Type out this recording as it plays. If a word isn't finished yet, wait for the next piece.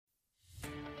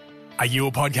Are you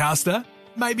a podcaster?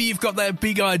 Maybe you've got that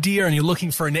big idea and you're looking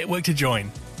for a network to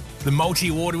join. The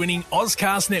multi-award-winning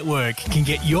Ozcast Network can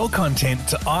get your content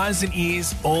to eyes and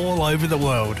ears all over the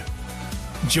world.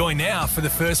 Join now for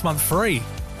the first month free,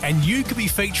 and you could be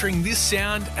featuring this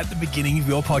sound at the beginning of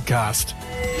your podcast.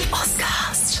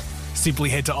 Ozcast. Simply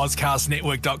head to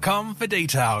ozcastnetwork.com for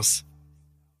details.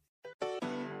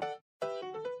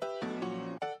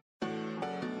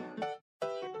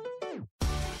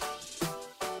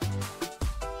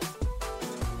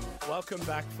 Welcome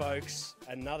back, folks.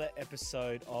 Another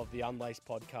episode of the Unlaced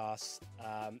podcast.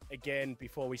 Again,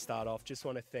 before we start off, just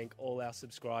want to thank all our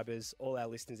subscribers, all our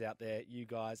listeners out there. You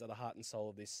guys are the heart and soul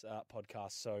of this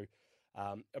podcast. So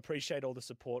appreciate all the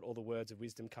support, all the words of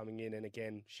wisdom coming in. And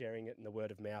again, sharing it in the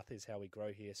word of mouth is how we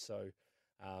grow here. So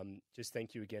just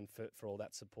thank you again for all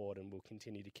that support. And we'll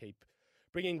continue to keep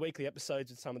bringing weekly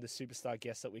episodes with some of the superstar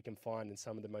guests that we can find and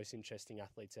some of the most interesting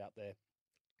athletes out there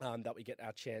that we get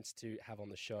our chance to have on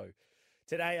the show.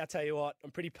 Today, I tell you what,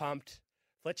 I'm pretty pumped.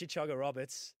 Fletcher Chugga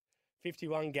Roberts,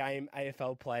 51-game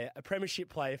AFL player, a premiership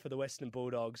player for the Western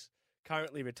Bulldogs,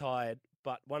 currently retired,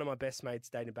 but one of my best mates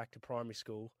dating back to primary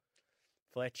school.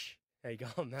 Fletch, how you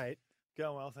going, mate?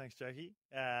 Going well, thanks, Jackie.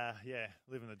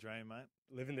 Living the dream, mate.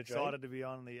 Living the dream. Excited to be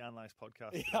on the Unlaced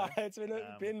podcast today. Yeah, it's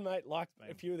been, mate, like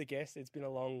a few of the guests, it's been a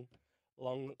long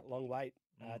wait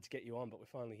to get you on, but we're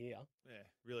finally here. Yeah,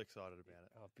 really excited about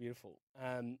it. Oh, beautiful.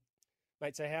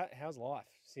 Mate, so how's life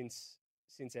since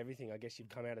everything? I guess you've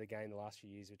come out of the game the last few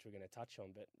years, which we're going to touch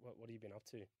on, but what have you been up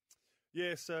to?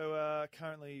 Yeah, so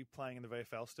currently playing in the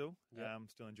VFL still. Yep.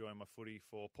 Still enjoying my footy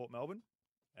for Port Melbourne.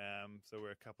 So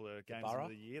we're a couple of games Borough?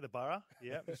 into the year. The Borough,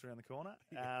 yeah, just around the corner.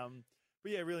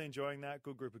 But yeah, really enjoying that.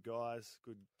 Good group of guys,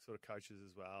 good sort of coaches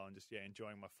as well, and just,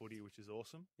 enjoying my footy, which is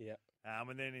awesome. Yeah.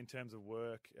 And then in terms of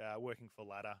work, working for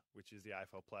Ladder, which is the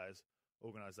AFL Players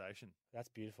organisation. That's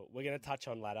beautiful. We're going to touch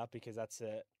on Ladder because that's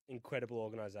an incredible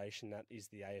organisation. That is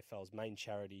the AFL's main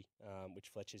charity, which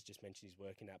Fletcher's just mentioned he's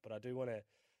working at. But I do want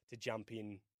to jump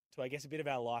in to, I guess, a bit of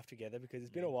our life together because it's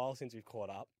been a while since we've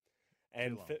caught up.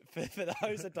 And for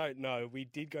those that don't know, we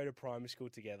did go to primary school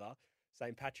together,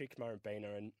 St. Patrick's,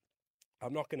 Murrumbeena, and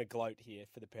I'm not going to gloat here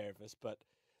for the pair of us, but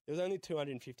there was only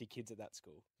 250 kids at that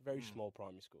school, very small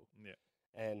primary school. Yeah.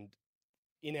 And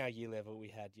in our year level, we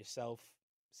had yourself,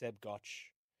 Seb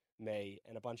Gotch, me,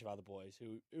 and a bunch of other boys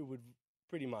who would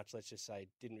pretty much, let's just say,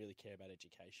 didn't really care about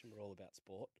education. We're all about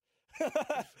sport. You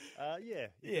can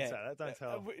say that. Don't tell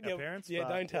our parents. Yeah,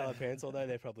 don't tell our parents, although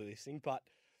they're probably listening. But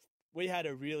we had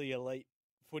a really elite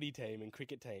footy team and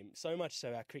cricket team, so much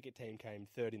so our cricket team came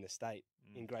third in the state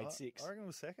in grade 6. I reckon it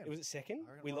was second. Was it second?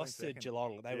 We might lost have to been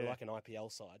Geelong. They were like an IPL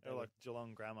side. They were like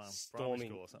Geelong Grammar Primary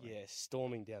School or something. Yeah,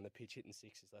 storming down the pitch, hitting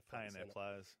sixes. Paying their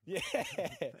players. Yeah,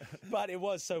 but it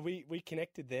was. So we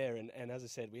connected there, and as I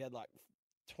said, we had like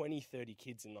 20, 30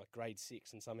 kids in like grade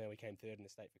 6, and somehow we came third in the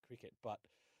state for cricket. But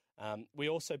we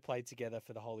also played together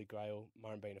for the Holy Grail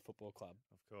Murrumbeena Football Club.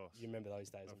 Of course. You remember those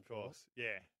days? Of course,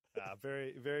 yeah.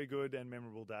 Very, very good and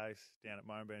memorable days down at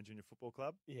Murrumbeena Junior Football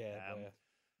Club. Yeah.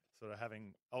 Sort of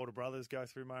having older brothers go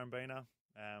through Murrumbeena.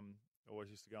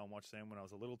 Always used to go and watch them when I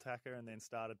was a little tacker, and then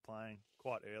started playing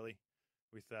quite early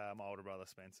with my older brother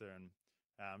Spencer. And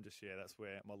that's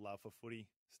where my love for footy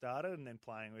started. And then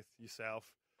playing with yourself,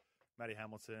 Matty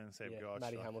Hamilton, Seb Gotch.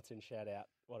 Matty Hamilton, shout out.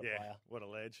 What a player. What a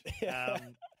ledge.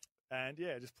 And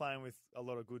just playing with a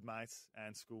lot of good mates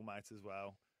and schoolmates as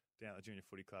well. Down at the Junior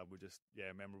Footy Club were just,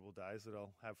 memorable days that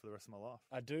I'll have for the rest of my life.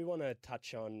 I do want to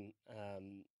touch on,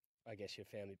 I guess, your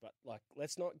family, but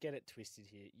let's not get it twisted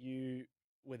here. You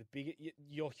were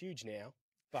you're huge now,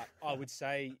 but I would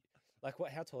say,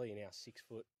 how tall are you now? 6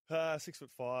 foot?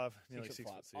 6'5", nearly 6'6".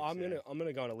 I'm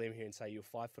gonna go on a limb here and say you're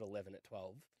 5'11" at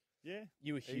 12. Yeah,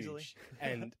 you were huge, easily.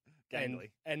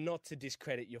 and not to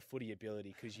discredit your footy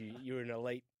ability because you were an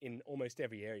elite in almost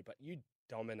every area, but you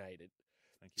dominated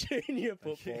junior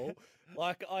football.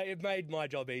 It made my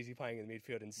job easy playing in the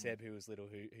midfield, and Seb, who was little,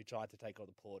 who tried to take all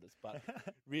the porters. But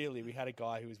really, we had a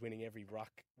guy who was winning every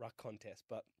ruck contest.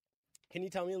 But can you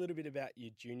tell me a little bit about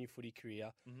your junior footy career?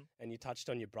 Mm-hmm. And you touched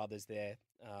on your brothers there.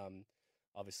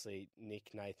 Obviously, Nick,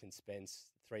 Nathan, Spence,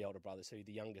 3 older brothers, so you're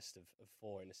the youngest of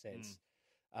 4 in a sense.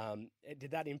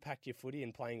 Did that impact your footy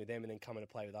and playing with them and then coming to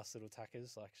play with us little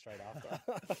tackers straight after?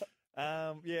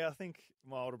 I think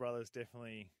my older brothers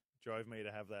definitely drove me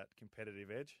to have that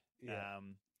competitive edge. Yeah.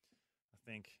 I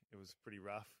think it was pretty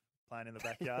rough playing in the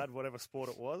backyard, whatever sport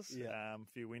it was. Yeah. A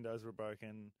few windows were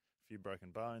broken, a few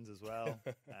broken bones as well.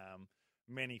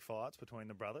 Many fights between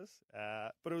the brothers.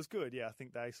 But it was good. Yeah, I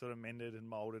think they sort of mended and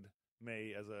moulded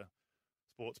me as a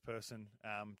sports person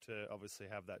to obviously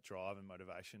have that drive and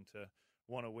motivation to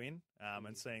want to win,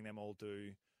 and seeing them all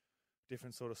do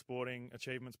different sort of sporting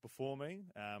achievements before me,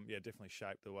 definitely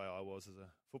shaped the way I was as a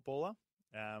footballer.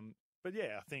 But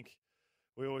yeah, I think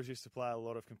we always used to play a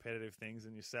lot of competitive things,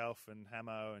 and yourself and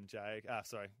Hamo and Jake,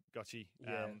 Gotchi,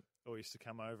 all used to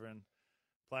come over and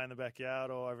play in the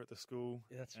backyard or over at the school.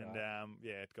 Yeah, that's and, right.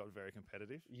 it got very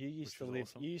competitive. You used to live.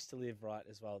 Awesome. You used to live right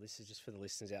as well. This is just for the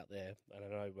listeners out there. I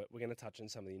don't know, but we're going to touch on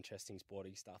some of the interesting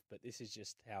sporting stuff. But this is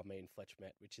just how me and Fletch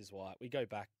met, which is why we go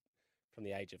back from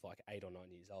the age of like 8 or 9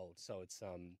 years old. So it's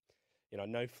I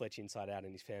know Fletch inside out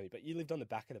in his family, but you lived on the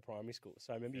back of the primary school.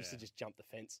 So I remember you used to just jump the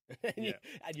fence and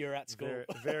you're at school.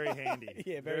 Very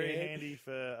handy. Very handy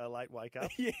for a late wake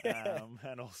up.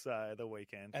 And also the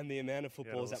weekend. And the amount of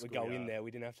footballs that would go in there,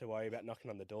 we didn't have to worry about knocking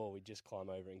on the door. We'd just climb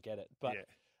over and get it. But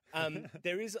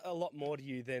there is a lot more to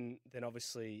you than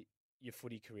obviously your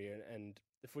footy career. And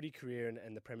the footy career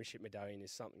and the premiership medallion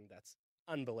is something that's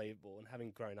unbelievable. And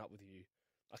having grown up with you,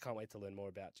 I can't wait to learn more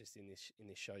about just in this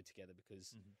show together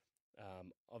because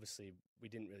obviously we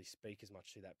didn't really speak as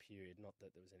much through that period. Not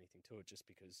that there was anything to it, just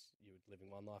because you were living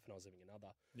one life and I was living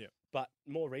another. Yeah. But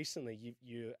more recently,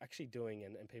 you're actually doing,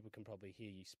 and people can probably hear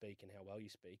you speak and how well you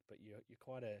speak, but you're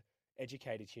quite a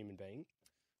educated human being.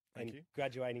 Thank you.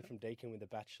 Graduating from Deakin with a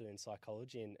Bachelor in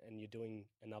Psychology and you're doing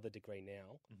another degree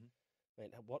now. I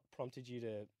mean, what prompted you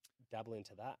to dabble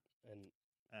into that? And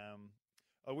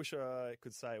I wish I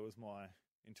could say it was my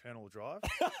internal drive.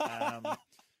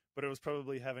 But it was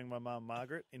probably having my mum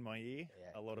Margaret in my ear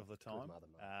a lot of the time. Mother.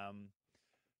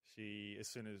 She, as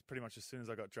soon as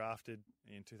I got drafted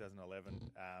in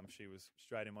 2011, she was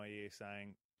straight in my ear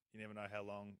saying, "You never know how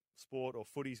long sport or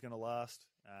footy's going to last.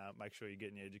 Make sure you're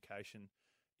getting your education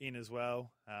in as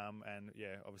well."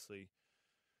 Obviously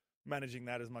managing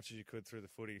that as much as you could through the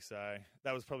footy. So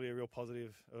that was probably a real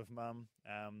positive of mum.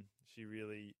 She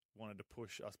really wanted to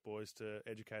push us boys to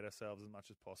educate ourselves as much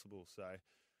as possible. So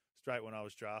straight when I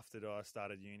was drafted, I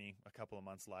started uni a couple of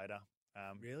months later.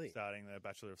 Really? Starting the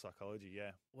Bachelor of Psychology,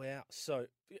 yeah. Wow. So,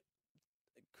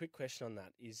 quick question on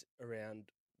that is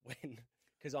around when,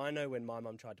 because I know when my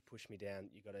mum tried to push me down,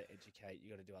 you got to educate,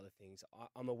 you got to do other things.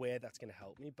 I'm aware that's going to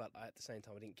help me, but at the same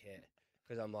time, I didn't care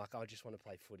because I'm like, I just want to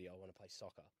play footy. I want to play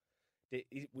soccer.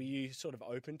 Were you sort of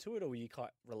open to it, or were you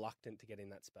quite reluctant to get in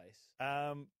that space?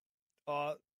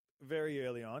 Very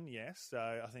early on, yes.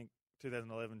 So I think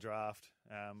 2011 draft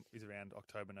is around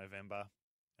October, November,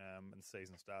 and the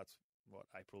season starts,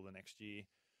 April the next year.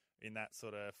 In that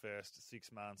sort of first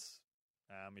 6 months,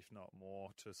 if not more,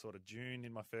 to sort of June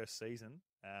in my first season,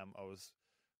 I was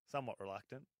somewhat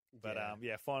reluctant. But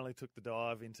finally took the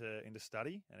dive into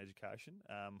study and education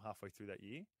halfway through that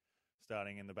year,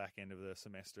 starting in the back end of the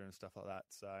semester and stuff like that.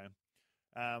 So,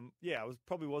 I was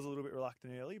a little bit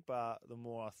reluctant early, but the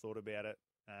more I thought about it,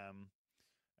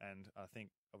 and I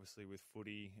think obviously with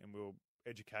footy, and we were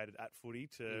educated at footy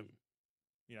to,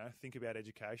 think about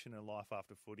education and life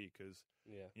after footy because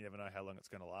you never know how long it's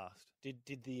going to last.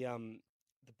 Did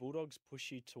the Bulldogs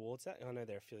push you towards that? I know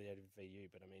they're affiliated with VU,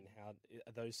 but I mean, how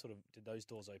are those did those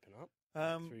doors open up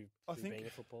through being a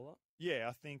footballer? Yeah,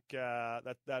 I think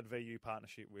that VU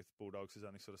partnership with Bulldogs has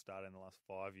only sort of started in the last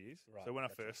 5 years. Right, so when I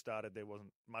first started, there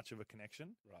wasn't much of a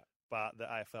connection. Right. But the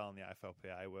AFL and the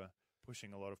AFLPA were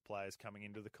pushing a lot of players coming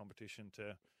into the competition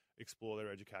to explore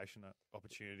their education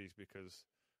opportunities because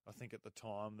I think at the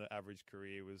time the average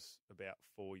career was about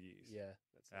 4 years. Yeah,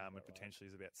 and potentially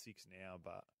is about 6 now.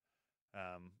 But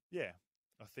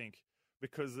I think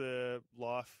because the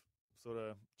life sort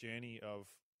of journey of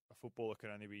a footballer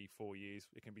can only be 4 years.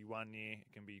 It can be 1 year.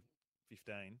 It can be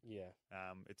 15. Yeah.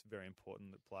 It's very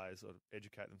important that players sort of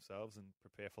educate themselves and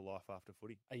prepare for life after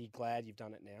footy. Are you glad you've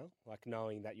done it now? Like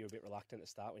knowing that you were a bit reluctant at the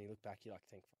start, when you look back, you're like,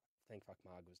 thank fuck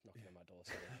Marg was knocking on my door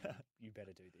saying, you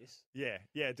better do this.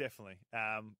 Yeah, definitely.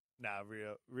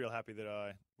 Real happy that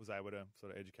I was able to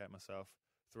sort of educate myself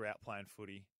throughout playing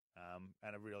footy.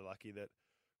 And I'm really lucky that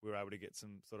we were able to get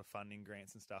some sort of funding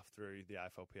grants and stuff through the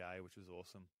AFLPA, which was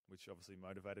awesome, which obviously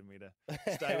motivated me to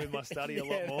stay with my study a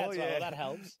lot more. Well, that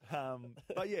helps.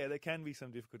 But there can be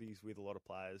some difficulties with a lot of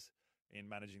players in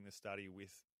managing the study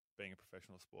with being a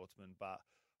professional sportsman. But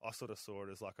I sort of saw it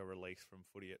as like a release from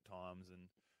footy at times. And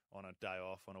on a day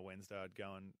off, on a Wednesday, I'd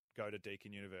go to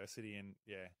Deakin University and,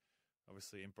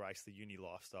 obviously embrace the uni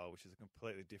lifestyle, which is a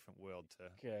completely different world to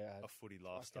a footy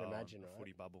lifestyle, I can imagine, a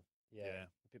footy bubble. Yeah,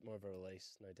 a bit more of a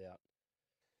release, no doubt.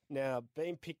 Now,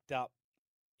 being picked up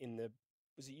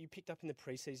was it you picked up in the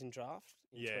preseason draft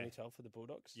in 2012 for the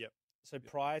Bulldogs? Yep. So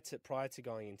prior to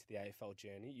going into the AFL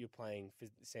journey, you were playing for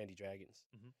the Sandy Dragons.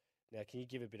 Mm-hmm. Now, can you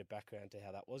give a bit of background to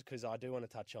how that was? Because I do want to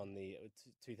touch on the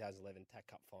 2011 TAC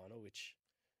Cup final, which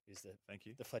is Thank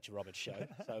you. the Fletcher Roberts show.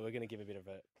 So we're going to give a bit of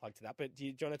a plug to that. But do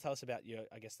you want to tell us about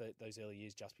those early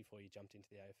years just before you jumped into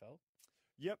the AFL?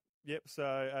 Yep.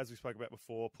 So as we spoke about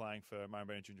before, playing for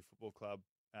Murrumbina Junior Football Club,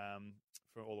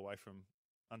 for all the way from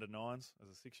under 9s as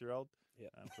a 6-year-old. Yeah,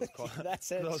 that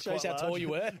shows how tall you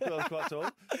were. I was quite tall,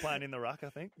 playing in the ruck, I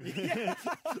think. Yeah,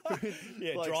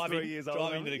 like driving 3 years old.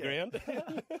 Driving to the ground.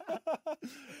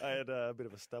 I had a bit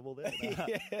of a stubble there.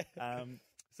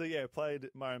 So played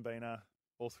Murrumbina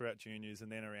all throughout juniors,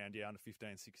 and then around under 15,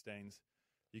 16s,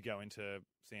 you go into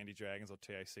Sandy Dragons or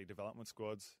TAC development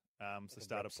squads. So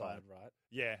started playing, right?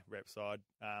 Yeah, rep side.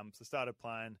 So started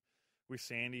playing with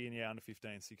Sandy in under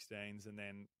 15, 16s, and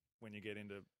then when you get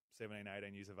into 17,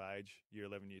 18 years of age, year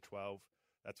 11, year 12,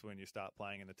 that's when you start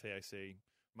playing in the TAC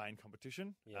main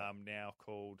competition, now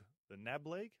called the NAB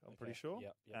League, I'm pretty sure.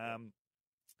 Yep.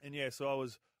 And so I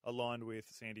was aligned with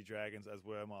Sandy Dragons, as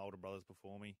were my older brothers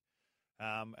before me.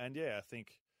 I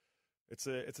think it's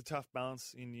a tough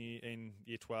balance in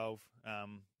year 12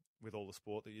 with all the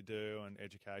sport that you do and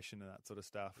education and that sort of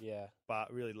stuff. Yeah.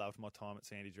 But really loved my time at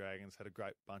Sandy Dragons, had a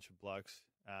great bunch of blokes.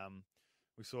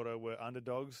 We sort of were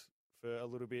underdogs for a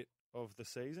little bit of the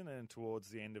season, and towards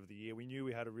the end of the year, we knew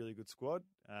we had a really good squad,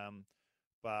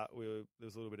 but there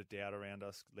was a little bit of doubt around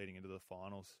us leading into the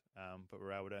finals. But we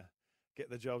were able to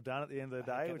get the job done at the end of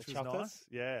the day, which was nice.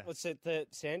 Yeah. Well, so the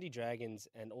Sandy Dragons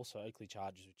and also Oakley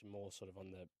Chargers, which are more sort of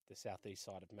on the southeast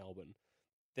side of Melbourne,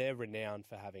 they're renowned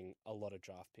for having a lot of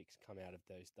draft picks come out of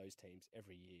those teams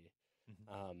every year.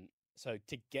 Mm-hmm. So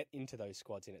to get into those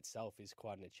squads in itself is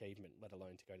quite an achievement, let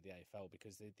alone to go to the AFL,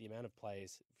 because the amount of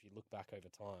players, if you look back over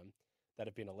time, that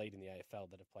have been elite in the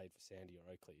AFL that have played for Sandy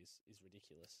or Oakley is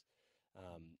ridiculous.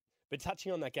 But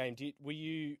touching on that game, were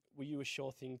you a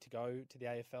sure thing to go to the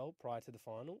AFL prior to the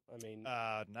final? I mean,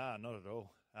 nah, not at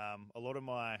all. A lot of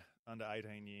my under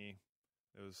 18 year,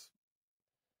 there was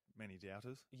many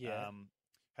doubters. Yeah.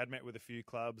 Had met with a few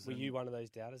clubs. Were you one of those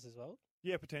doubters as well?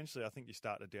 Yeah, potentially. I think you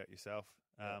start to doubt yourself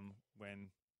when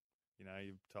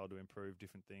you're told to improve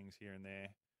different things here and there,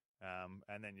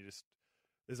 and then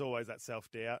there's always that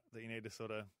self-doubt that you need to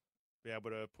sort of be able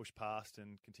to push past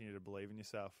and continue to believe in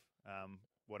yourself,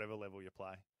 whatever level you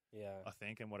play. Yeah, I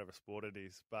think, and whatever sport it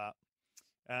is. But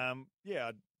I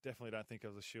definitely don't think I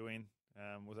was a shoo-in.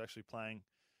 Was actually playing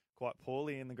quite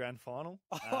poorly in the grand final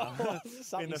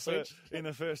in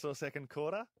the first or second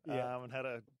quarter, and had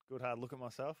a good hard look at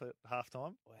myself at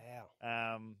halftime.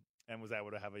 Wow! And was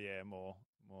able to have a more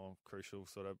crucial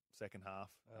sort of second half.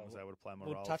 And was able to play my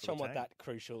role. We'll touch for on the what team. that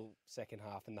crucial second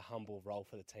half and the humble role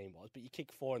for the team was, but you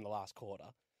kicked 4 in the last quarter.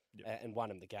 Yep. And won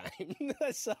them the game.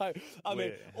 So, I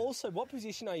mean, also, what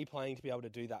position are you playing to be able to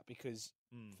do that? Because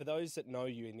for those that know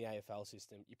you in the AFL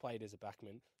system, you played as a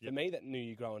backman. Yep. For me that knew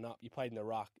you growing up, you played in the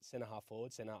ruck, centre half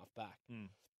forward, centre half back.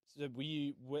 So were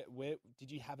you, where did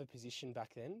you have a position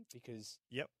back then? Because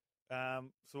Yep.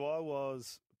 So I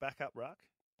was backup ruck.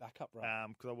 Backup ruck.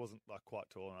 Because I wasn't quite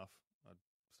tall enough. I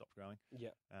stopped growing. Yeah.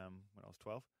 When I was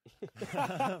 12.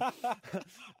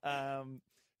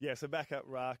 So backup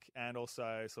ruck and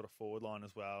also sort of forward line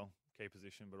as well, key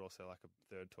position, but also like a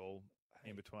third tall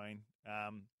in between.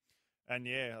 And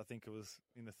I think it was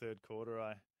in the third quarter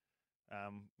I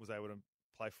was able to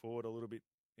play forward a little bit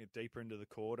deeper into the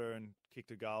quarter and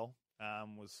kicked a goal.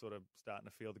 Was sort of starting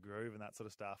to feel the groove and that sort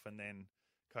of stuff. And then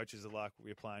coaches are like,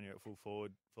 we're playing you at full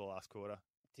forward for the last quarter.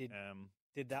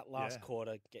 Did that last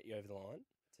quarter get you over the line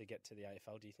to get to the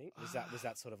AFL, do you think? Was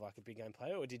that sort of like a big game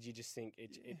player, or did you just think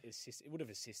it would have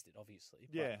assisted, obviously?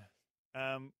 Yeah.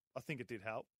 I think it did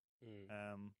help.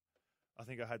 I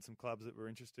think I had some clubs that were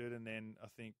interested, and then I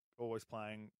think always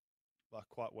playing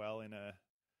quite well in a,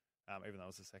 even though it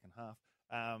was the second half,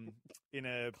 in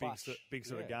a big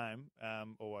sort of game,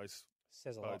 always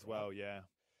says a lot. Bodes well, yeah.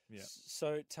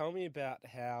 So tell me about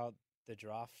how the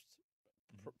draft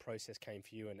process came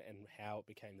for you and how it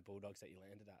became the Bulldogs that you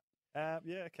landed at.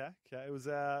 Okay. It was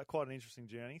quite an interesting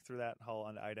journey through that whole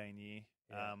under 18 year.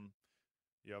 Yeah.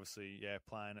 You obviously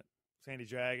playing at Sandy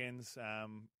Dragons.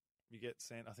 You get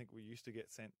sent. I think we used to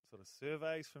get sent sort of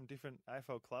surveys from different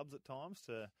AFL clubs at times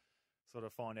to sort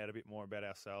of find out a bit more about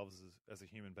ourselves as a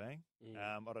human being.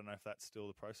 I don't know if that's still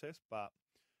the process, but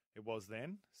it was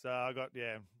then. So I got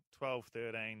 12,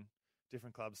 13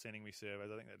 different clubs sending me surveys.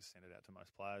 I think they just sent it out to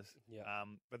most players. Yeah.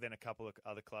 But then a couple of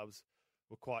other clubs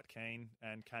were quite keen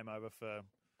and came over for,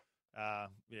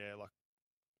 like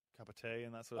cup of tea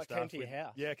and that sort of stuff. Came to your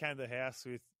house? Yeah, came to the house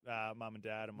with mum and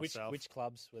dad and myself. Which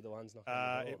clubs were the ones knocking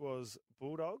on the door? It was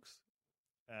Bulldogs,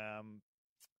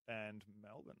 and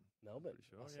Melbourne. Melbourne. Pretty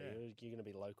sure, Oh, so yeah. you're going to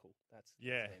be local. That's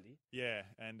handy. Yeah,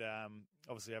 and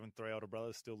obviously having 3 older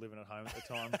brothers still living at home at the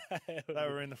time, they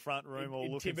were in the front room all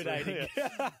intimidating.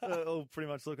 looking through, all pretty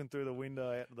much looking through the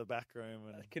window out to the back room.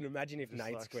 And I can imagine if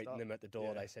Nate's like, greeting stop. them at the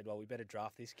door, Yeah. they said, well, we better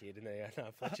draft this kid. And they go,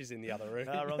 no, Fletcher's in the other room.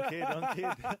 No, wrong kid.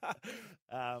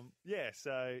 Yeah,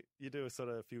 so you do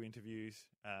a few interviews,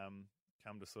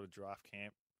 come to sort of draft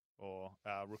camp or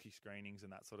rookie screenings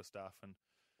and that sort of stuff, and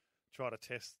try to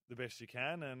test the best you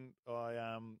can. And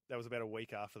that was about a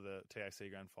week after the TAC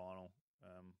Grand Final,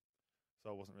 so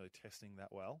I wasn't really testing that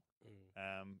well.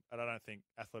 And I don't think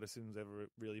athleticism's ever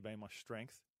really been my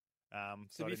strength.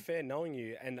 To be fair, knowing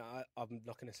you, and I'm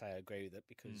not going to say I agree with it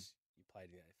because you played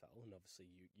in the AFL and obviously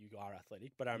you are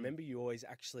athletic, but I remember you always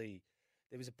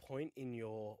there was a point in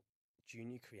your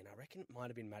junior career, and I reckon it might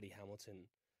have been Matty Hamilton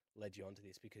led you onto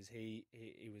this because he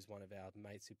was one of our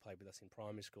mates who played with us in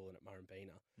primary school and at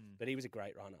Murrumbina, but he was a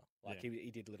great runner. Like he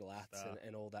did little aths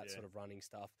and all that sort of running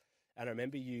stuff. And I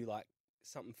remember you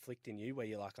something flicked in you where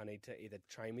you're like, I need to either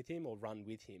train with him or run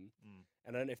with him.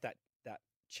 And I don't know if that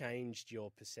changed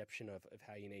your perception of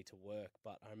how you need to work,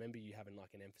 but I remember you having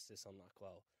an emphasis on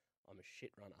well, I'm a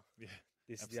shit runner. Yeah,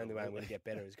 this is the only way I'm going to get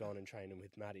better is going and training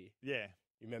with Matty. Yeah.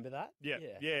 You remember that? Yeah.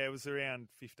 It was around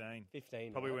 15.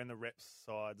 15, probably right? when the reps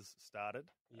sides started.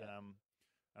 Yeah.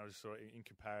 I was just sort of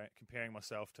comparing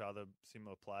myself to other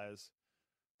similar players.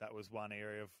 That was one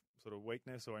area of sort of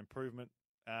weakness or improvement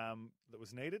that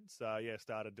was needed. So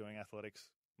started doing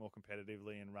athletics more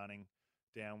competitively and running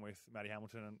down with Matty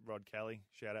Hamilton and Rod Kelly.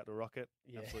 Shout out to Rocket,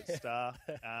 absolute star.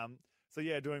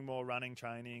 Doing more running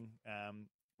training,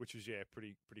 which was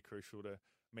pretty crucial to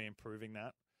me improving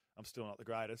that. I'm still not the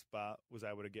greatest, but was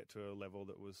able to get to a level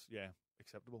that was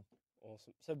acceptable.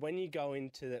 Awesome. So when you go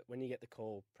when you get the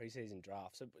call preseason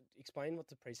draft, so explain what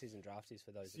the preseason draft is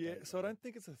for those. So I don't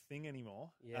think it's a thing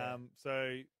anymore. Yeah.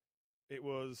 So it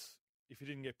was, if you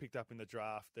didn't get picked up in the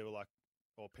draft, they were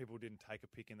or people didn't take a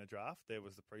pick in the draft. There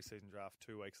was the preseason draft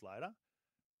 2 weeks later,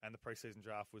 and the preseason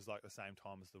draft was the same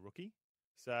time as the rookie.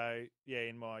 So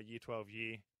in my year 12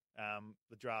 year,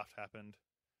 the draft happened.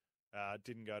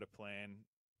 Didn't go to plan.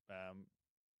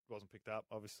 Wasn't picked up,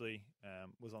 obviously.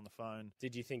 Was on the phone.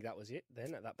 Did you think that was it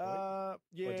then at that point?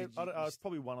 It's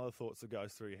probably one of the thoughts that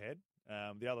goes through your head.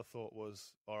 The other thought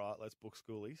was, all right, let's book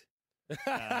schoolies.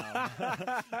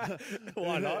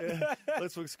 Why not?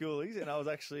 Let's book schoolies. And I was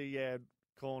actually,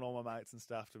 calling all my mates and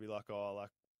stuff to be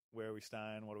where are we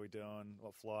staying? What are we doing?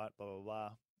 What flight? Blah, blah,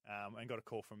 blah. And got a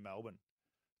call from Melbourne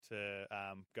to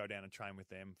go down and train with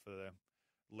them for the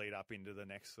lead up into the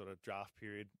next sort of draft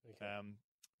period,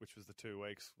 which was the 2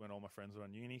 weeks when all my friends were on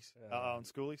on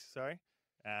schoolies, sorry.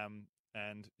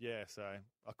 So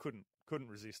I couldn't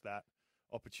resist that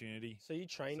opportunity. So you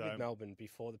trained with Melbourne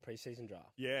before the preseason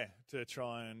draft? Yeah, to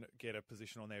try and get a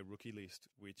position on their rookie list,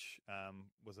 which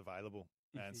was available.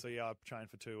 And so I trained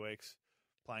for 2 weeks,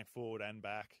 playing forward and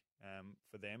back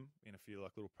for them in a few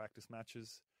little practice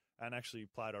matches, and actually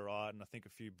played all right. And I think a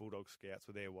few Bulldog scouts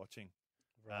were there watching.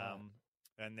 Right.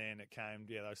 And then it came,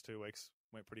 those 2 weeks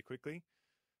went pretty quickly.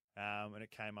 And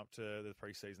it came up to the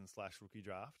preseason / rookie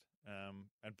draft.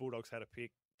 And Bulldogs had a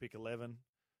pick 11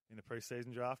 in the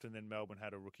preseason draft, and then Melbourne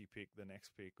had a rookie pick the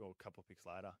next pick or a couple of picks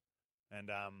later. And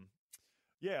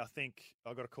I think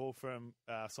I got a call from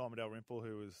Simon Dalrymple,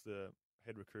 who was the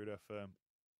head recruiter for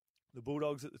the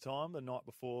Bulldogs at the time, the night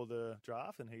before the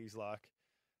draft, and he's like,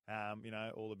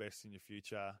 all the best in your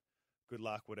future. Good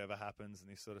luck, whatever happens,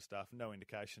 and this sort of stuff. No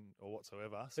indication or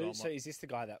whatsoever. So is this the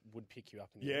guy that would pick you up?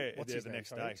 What's his the name?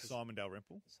 next day, Simon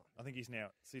Dalrymple. I think he's now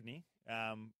at Sydney.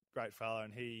 Great fella,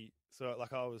 and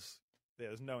there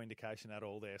was no indication at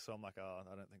all there. So I'm like, I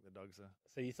don't think the Dogs are.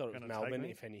 So you thought it was Melbourne,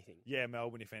 if anything? Yeah,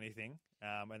 Melbourne, if anything.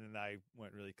 And then they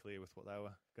weren't really clear with what they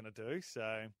were going to do.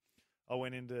 So I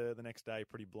went into the next day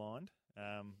pretty blind,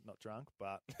 not drunk,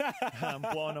 but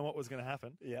blind on what was going to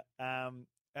happen. Yeah.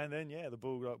 And then, the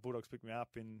Bulldogs picked me up,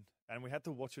 and we had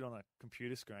to watch it on a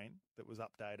computer screen that was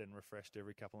updated and refreshed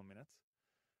every couple of minutes.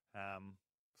 So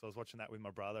I was watching that with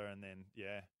my brother, and then,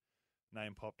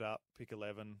 name popped up, pick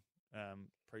 11,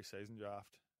 preseason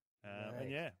draft.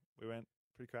 And, we went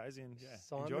pretty crazy and,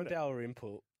 Simon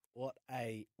Dalrymple, what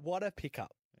a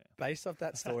pickup. Yeah. Based off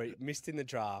that story, missed in the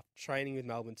draft, training with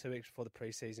Melbourne 2 weeks before the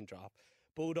preseason draft.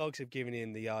 Bulldogs have given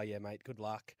him the, mate, good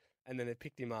luck. And then they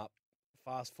picked him up.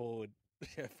 Fast forward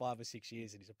 5 or 6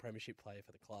 years, and he's a premiership player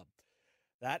for the club.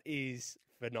 That is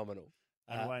phenomenal.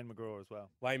 And Wayne McGraw as well.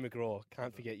 Wayne McGraw,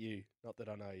 can't forget you. Not that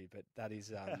I know you, but that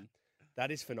is that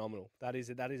is phenomenal. That is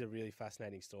a really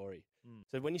fascinating story. Mm.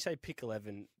 So when you say pick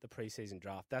 11, the preseason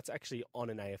draft, that's actually on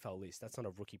an AFL list. That's not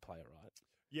a rookie player, right?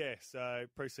 Yeah, so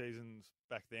pre-seasons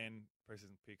back then,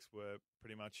 pre-season picks were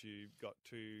pretty much you got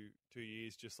two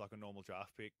years just like a normal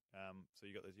draft pick. So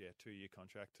you got this 2-year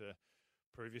contract to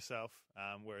prove yourself,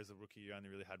 whereas a rookie you only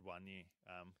really had 1 year,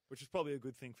 which is probably a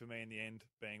good thing for me in the end,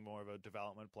 being more of a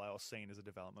development player or seen as a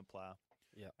development player.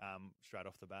 Yeah. Straight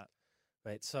off the bat.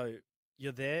 Mate, so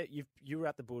you're there. You were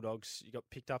at the Bulldogs. You got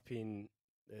picked up in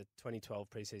the 2012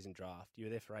 preseason draft. You were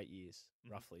there for 8 years,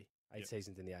 roughly 8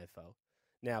 seasons in the AFL.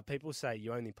 Now, people say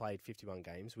you only played 51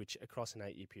 games, which across an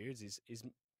 8-year period is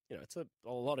it's a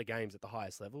lot of games at the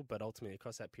highest level, but ultimately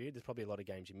across that period, there's probably a lot of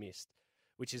games you missed,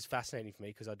 which is fascinating for me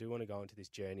because I do want to go into this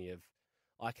journey of,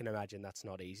 I can imagine that's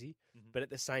not easy, but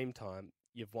at the same time,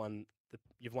 you've won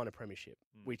a premiership,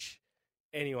 which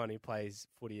anyone who plays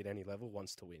footy at any level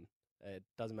wants to win. It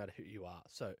doesn't matter who you are.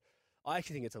 So I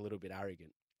actually think it's a little bit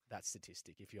arrogant, that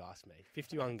statistic, if you ask me.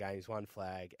 51 games, 1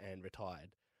 flag, and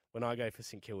retired. When I go for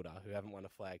St Kilda, who haven't won a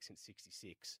flag since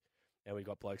 66, and we've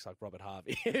got blokes like Robert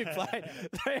Harvey who played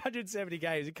 370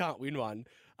 games and can't win one.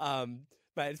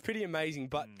 Mate, it's pretty amazing.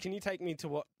 But can you take me to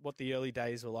what the early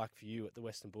days were like for you at the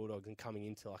Western Bulldogs and coming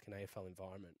into like an AFL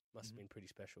environment? Must have been pretty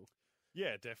special.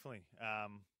 Yeah, definitely. I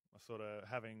sort of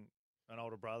having an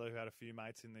older brother who had a few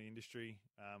mates in the industry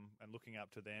and looking up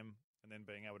to them and then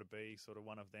being able to be sort of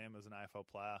one of them as an AFL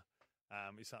player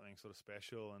is something sort of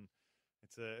special. And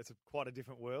it's a quite a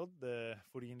different world, the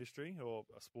footy industry or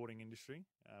a sporting industry,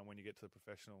 when you get to the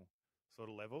professional sort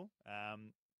of level.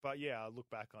 But yeah, I look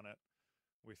back on it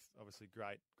with obviously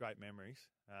great memories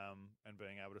and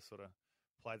being able to sort of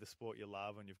play the sport you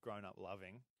love and you've grown up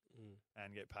loving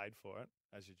and get paid for it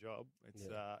as your job.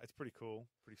 It's pretty cool,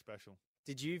 pretty special.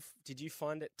 Did you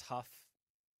find it tough,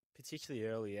 particularly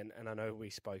early? And I know we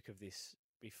spoke of this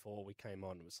before we came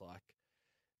on. It was like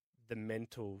the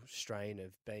mental strain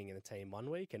of being in a team 1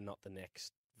 week and not the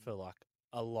next for like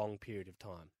a long period of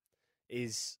time.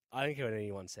 I don't care what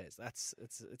anyone says.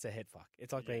 It's a head fuck.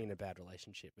 It's like being in a bad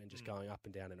relationship and just going up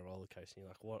and down in a roller coaster. And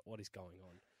you're like, what is going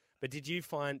on? But did you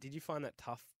find that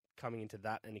tough coming into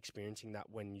that and experiencing that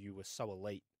when you were so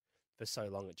elite for so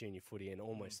long at junior footy and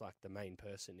almost like the main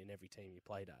person in every team you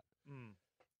played at?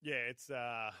 Yeah, it's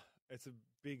a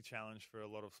big challenge for a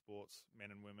lot of sports men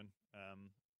and women.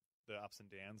 The ups and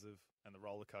downs and the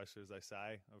roller coaster, as they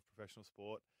say, of professional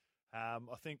sport.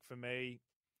 I think for me,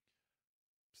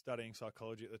 studying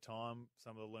psychology at the time,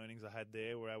 some of the learnings I had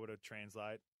there were able to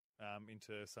translate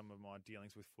into some of my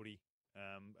dealings with footy.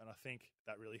 And I think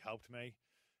that really helped me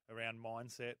around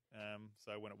mindset.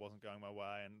 So when it wasn't going my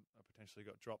way and I potentially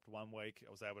got dropped 1 week,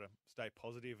 I was able to stay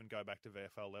positive and go back to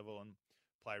VFL level and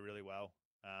play really well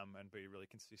and be really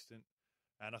consistent.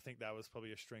 And I think that was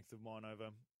probably a strength of mine over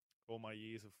all my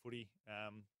years of footy,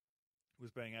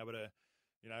 was being able to,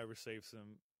 receive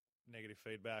some negative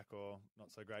feedback or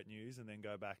not so great news and then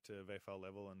go back to VFL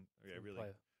level and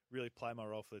really play my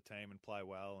role for the team and play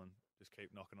well and just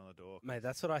keep knocking on the door. Mate,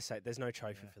 that's what I say. There's no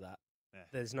trophy for that. Yeah.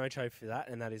 There's no trophy for that,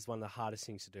 and that is one of the hardest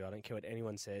things to do. I don't care what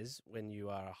anyone says. When you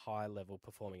are a high-level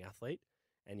performing athlete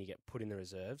and you get put in the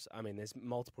reserves, I mean, there's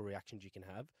multiple reactions you can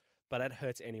have, but it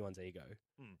hurts anyone's ego,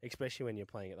 especially when you're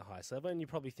playing at the highest level and you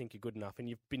probably think you're good enough and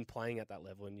you've been playing at that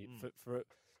level and you, for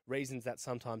reasons that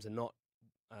sometimes are not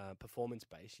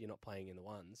performance-based, you're not playing in the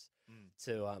ones.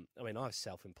 I've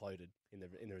self-imploded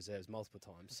in the reserves multiple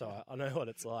times, so I know what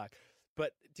it's like.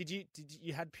 But did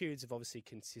you had periods of obviously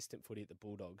consistent footy at the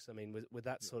Bulldogs? I mean, with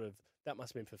that sort of, that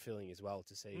must have been fulfilling as well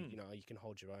to see, you can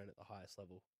hold your own at the highest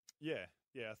level. Yeah.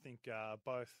 I think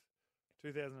both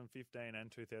 2015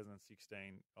 and 2016,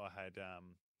 I had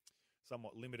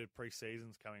somewhat limited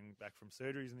pre-seasons coming back from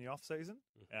surgeries in the off-season.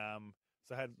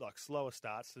 So I had like slower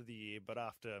starts to the year, but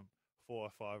after 4 or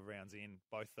 5 rounds in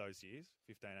both those years,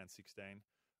 15 and 16,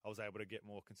 I was able to get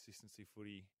more consistent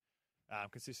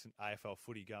AFL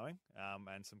footy going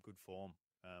and some good form,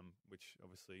 which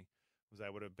obviously was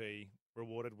able to be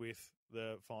rewarded with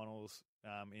the finals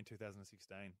in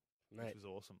 2016, Mate, which was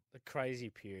awesome. A crazy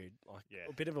period,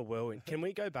 a bit of a whirlwind. Can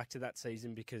we go back to that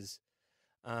season? Because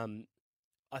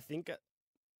I think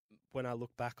when I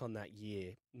look back on that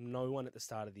year, no one at the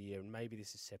start of the year, and maybe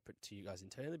this is separate to you guys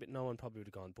internally, but no one probably would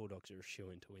have gone, Bulldogs are a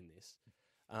shoo-in to win this.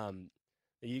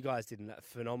 You guys did a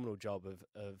phenomenal job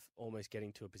of almost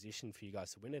getting to a position for you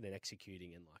guys to win it and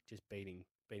executing and like just beating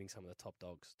some of the top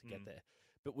dogs to get there.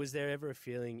 But was there ever a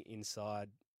feeling inside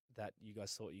that you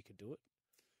guys thought you could do it?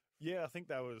 Yeah, I think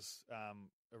that was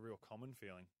a real common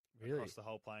feeling across the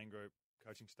whole playing group,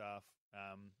 coaching staff.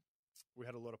 We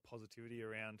had a lot of positivity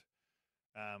around.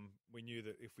 We knew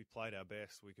that if we played our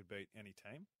best, we could beat any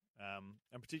team.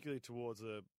 And particularly towards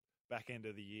the back end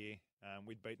of the year,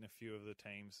 we'd beaten a few of the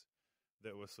teams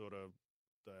that were sort of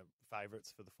the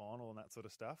favourites for the final and that sort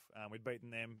of stuff. We'd beaten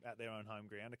them at their own home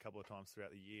ground a couple of times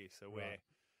throughout the year. So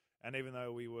and even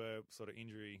though we were sort of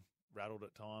injury rattled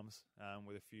at times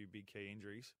with a few big key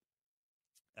injuries,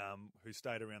 who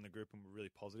stayed around the group and were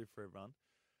really positive for everyone.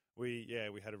 We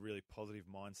had a really positive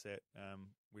mindset.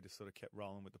 We just sort of kept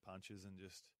rolling with the punches and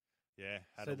just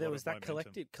had. So there was that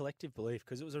collective belief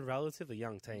because it was a relatively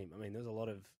young team. I mean, there was a lot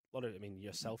of I mean,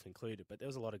 yourself included, but there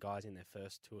was a lot of guys in their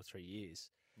first 2 or 3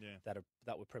 years that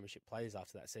were premiership players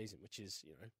after that season, which is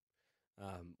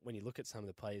when you look at some of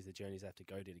the players, the journeys they have to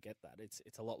go to get that, it's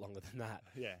a lot longer than that.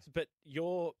 Yeah. But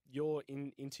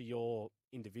into your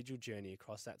individual journey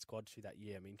across that squad through that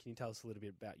year. I mean, can you tell us a little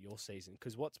bit about your season?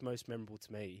 Because what's most memorable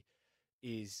to me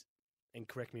is, and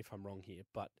correct me if I'm wrong here,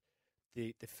 but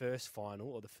the first final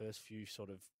or the first few sort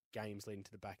of games leading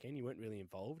to the back end, you weren't really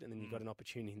involved, and then you got an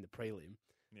opportunity in the prelim,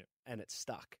 and it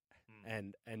stuck,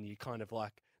 and you kind of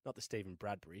like. Not the Stephen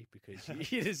Bradbury, because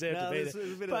you deserve to be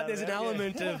there. But there's an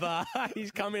element of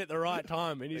he's come in at the right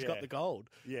time and he's got the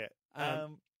gold. Yeah.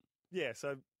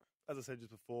 So, as I said just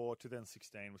before,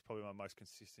 2016 was probably my most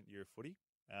consistent year of footy.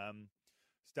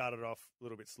 Started off a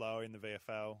little bit slower in the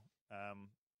VFL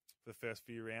for the first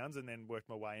few rounds and then worked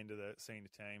my way into the senior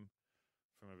team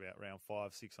from about round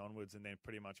 5, 6 onwards, and then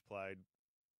pretty much played,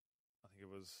 I think it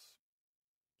was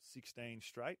 16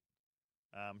 straight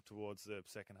towards the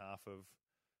second half of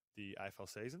the AFL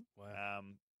season. Wow.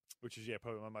 Which is,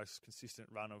 probably my most consistent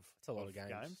run of That's a lot of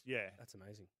games. Yeah. That's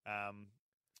amazing. I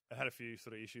had a few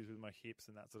sort of issues with my hips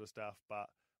and that sort of stuff, but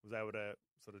was able to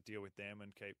sort of deal with them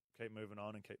and keep moving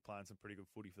on and keep playing some pretty good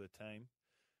footy for the team.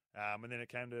 And then it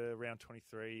came to round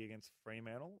 23 against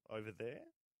Fremantle over there,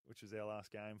 which was our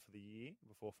last game for the year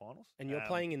before finals. And you're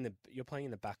playing in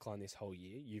the back line this whole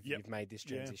year. You've made this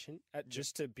transition.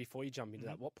 Before you jump into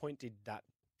that, what point did that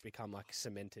become like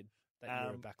cemented? That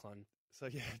you're a backline. So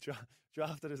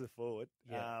drafted as a forward.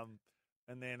 Yeah.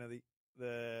 And then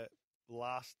the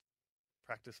last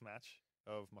practice match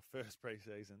of my first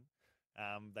pre-season,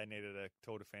 they needed a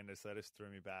tall defender, so they just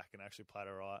threw me back and actually played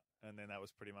all right. And then that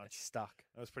was pretty much stuck.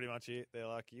 That was pretty much it. They're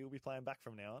like, "You'll be playing back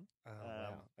from now on." Oh,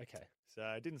 wow. Okay. So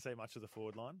I didn't see much of the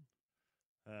forward line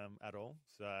at all.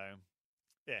 So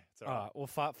it's all right. right.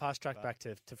 Well, fast track back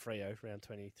to Freo, round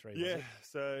 23. Yeah.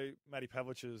 So Matty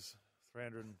Pavlich's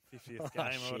 350th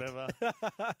game or whatever.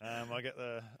 I get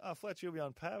Fletcher, you'll be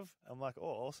on Pav. I'm like,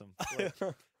 oh, awesome.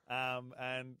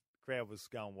 And crowd was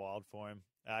going wild for him.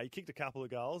 He kicked a couple of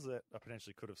goals that I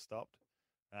potentially could have stopped.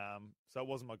 So it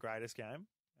wasn't my greatest game.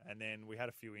 And then we had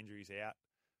a few injuries out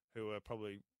who were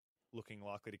probably looking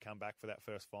likely to come back for that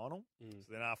first final. So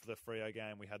then after the Freo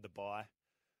game, we had the bye.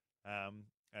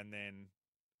 And then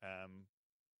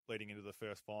leading into the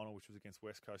first final, which was against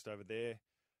West Coast over there,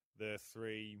 the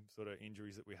 3 sort of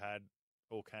injuries that we had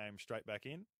all came straight back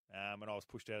in, and I was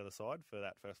pushed out of the side for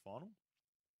that first final,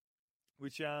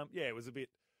 which, it was a bit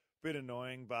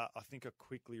annoying, but I think I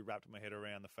quickly wrapped my head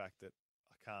around the fact that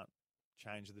I can't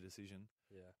change the decision.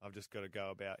 Yeah. I've just got to go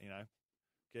about,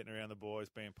 getting around the boys,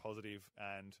 being positive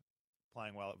and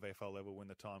playing well at VFL level when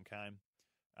the time came,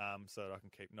 so that I can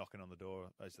keep knocking on the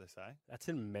door, as they say. That's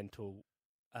a mental,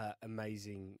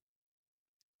 amazing,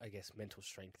 I guess, mental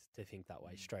strength to think that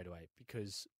way straight away,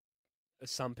 because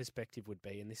some perspective would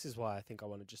be, and this is why I think I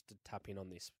wanted just to tap in on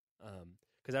this,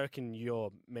 because I reckon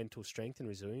your mental strength and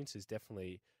resilience is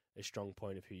definitely a strong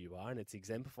point of who you are, and it's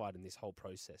exemplified in this whole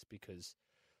process, because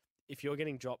if you're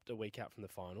getting dropped a week out from the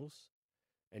finals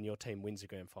and your team wins the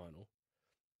grand final,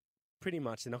 pretty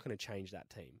much they're not going to change that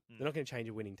team. They're not going to change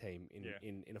a winning team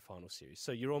in a final series.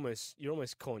 So you're almost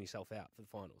calling yourself out for the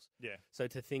finals. Yeah. So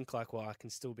to think like, well, I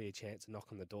can still be a chance to knock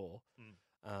on the door,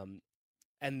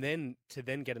 and then to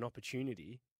get an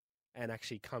opportunity and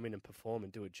actually come in and perform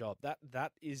and do a job.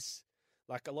 That is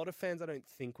like, a lot of fans I don't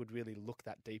think would really look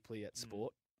that deeply at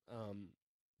sport,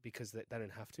 because they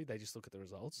don't have to. They just look at the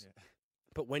results. Yeah.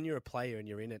 But when you're a player and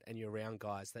you're in it and you're around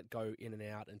guys that go in and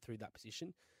out and through that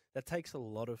position, that takes a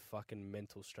lot of fucking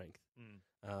mental strength,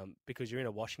 because you're in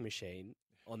a washing machine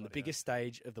on the biggest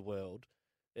stage of the world,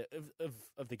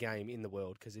 of the game in the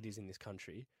world, because it is in this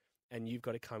country, and you've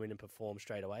got to come in and perform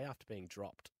straight away after being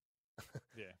dropped.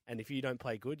 Yeah. And if you don't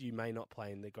play good, you may not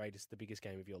play in the biggest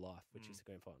game of your life, which is the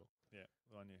grand final. Yeah,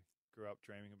 the one you grew up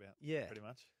dreaming about. Yeah. Pretty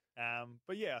much.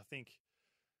 But yeah, I think,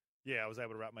 I was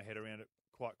able to wrap my head around it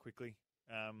quite quickly,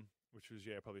 which was,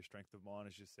 probably a strength of mine,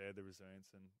 as you said, the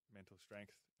resilience and mental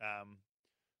strength.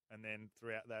 And then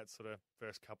throughout that sort of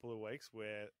first couple of weeks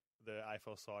where the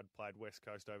AFL side played West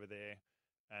Coast over there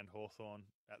and Hawthorn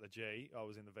at the G, I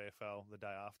was in the VFL the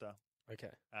day after.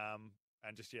 Okay.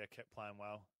 And just, kept playing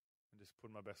well and just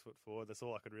putting my best foot forward. That's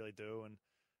all I could really do. And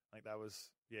I think that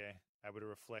was, able to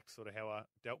reflect sort of how I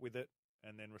dealt with it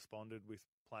and then responded with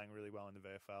playing really well in the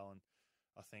VFL. And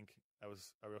I think that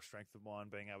was a real strength of mine,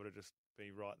 being able to just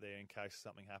be right there in case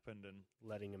something happened and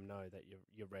letting them know that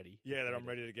you're ready. Yeah, that I'm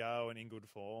ready to go and in good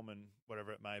form and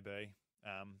whatever it may be.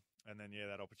 And then,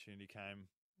 that opportunity came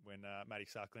when Matty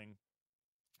Suckling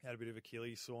had a bit of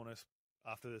Achilles soreness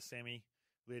after the semi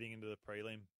leading into the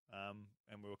prelim.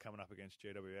 And we were coming up against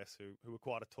GWS, who were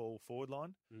quite a tall forward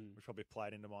line, which probably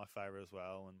played into my favour as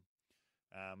well. And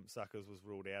Suckers was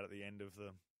ruled out at the end of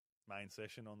the main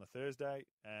session on the Thursday,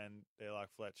 and they're like,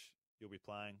 Fletch, you'll be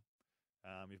playing.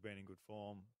 You've been in good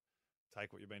form.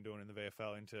 Take what you've been doing in the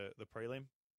VFL into the prelim,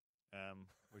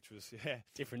 which was,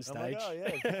 different stage. I'm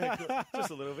like, oh,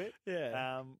 just a little bit.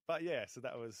 Yeah. But, so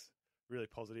that was really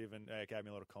positive and gave me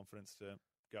a lot of confidence to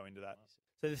go into that.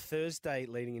 So the Thursday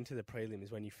leading into the prelim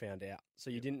is when you found out. So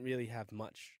you didn't really have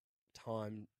much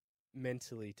time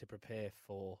mentally to prepare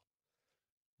for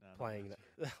playing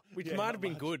that, which might have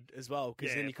been good as well,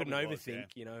 because then you couldn't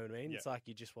overthink. You know what I mean? It's like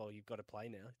you've got to play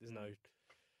now. There's no.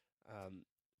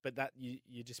 But that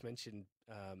you just mentioned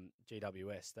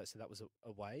GWS. So that was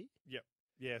away. Yep.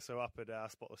 Yeah. So up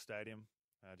at Spotless Stadium,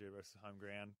 GWS home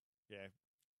ground. Yeah.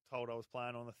 Told I was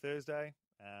playing on the Thursday.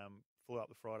 Flew up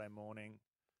the Friday morning.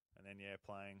 And then,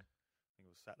 playing, I think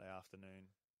it was Saturday afternoon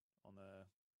on the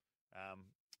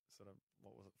sort of,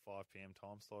 5 p.m.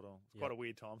 time slot. It's quite a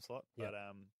weird time slot. But,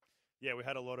 we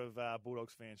had a lot of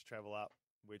Bulldogs fans travel up,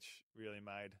 which really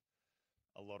made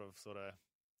a lot of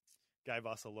gave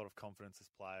us a lot of confidence as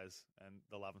players, and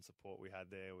the love and support we had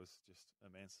there was just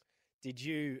immense. Did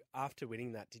you, after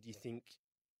winning that, did you think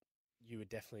you were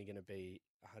definitely going to be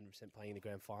 100% playing in the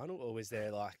grand final, or was there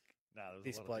no,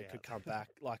 this bloke could come back?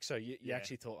 So you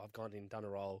actually thought, I've gone in, done a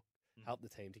role, helped the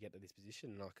team to get to this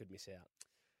position, and I could miss out.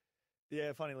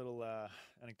 Yeah, funny little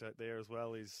anecdote there as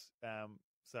well is,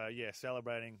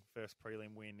 celebrating first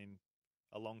prelim win in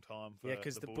a long time for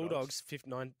because the Bulldogs,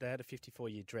 they had a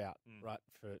 54-year drought, right,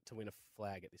 to win a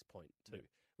flag at this point too,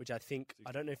 which I think, 64.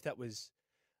 I don't know if that was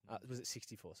it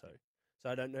 64, sorry. So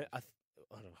I don't know, I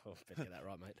don't know if I get that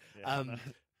right,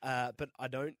 mate. But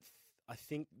I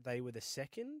think they were the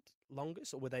second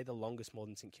longest, or were they the longest more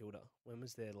than St Kilda? When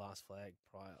was their last flag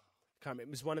prior? I can't remember.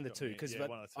 It was one of the two, because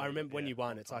I remember when you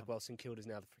won, it's like, well, St Kilda's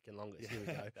now the freaking longest. Here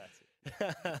we go.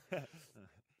 That's it.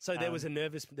 So there was a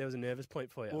nervous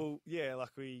point for you. Well,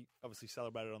 we obviously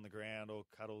celebrated on the ground, all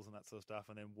cuddles and that sort of stuff,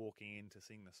 and then walking in to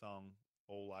sing the song,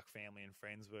 all family and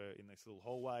friends were in this little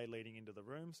hallway leading into the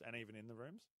rooms, and even in the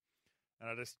rooms. And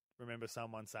I just remember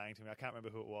someone saying to me, I can't remember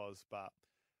who it was, but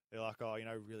they're like, oh,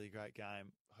 really great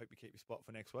game. I hope you keep your spot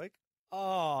for next week.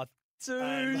 Oh,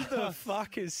 dude, the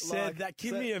fuck has said that?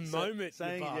 Give me a moment,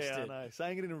 saying, you bastard. Yeah, I know.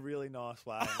 Saying it in a really nice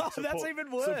way. That's even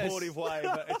worse. Supportive way,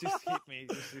 but it just hit me.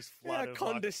 Just this flood of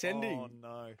condescending. Oh,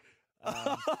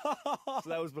 no. So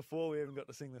that was before we even got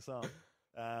to sing the song.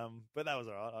 But that was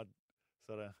all right. I'd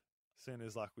as soon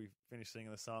as we finished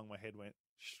singing the song, my head went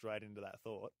straight into that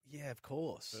thought. Yeah, of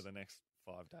course. For the next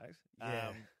 5 days.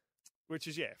 Yeah. Which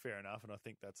is, fair enough. And I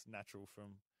think that's natural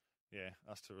from,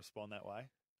 us to respond that way.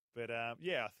 But, I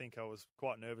think I was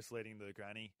quite nervous leading into the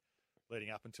granny, leading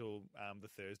up until the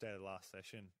Thursday of the last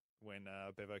session, when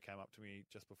Bevo came up to me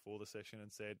just before the session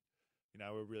and said,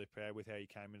 we're really proud with how you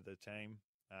came into the team.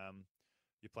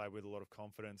 You played with a lot of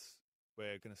confidence.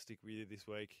 We're going to stick with you this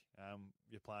week.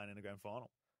 You're playing in a grand final.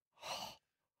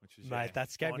 Which is, mate,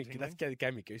 that gave me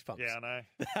goosebumps. Yeah, I know.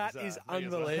 That is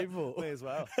unbelievable. Me as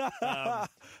well.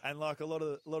 And a lot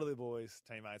of the boys,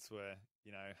 teammates were,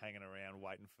 hanging around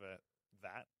waiting for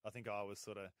that. I think I was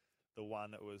sort of the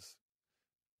one that was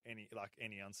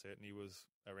any uncertainty was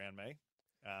around me,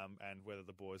 and whether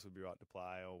the boys would be right to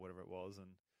play or whatever it was. And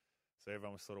so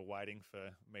everyone was sort of waiting for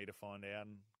me to find out,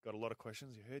 and got a lot of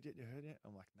questions. You heard yet?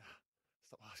 I'm like, nah,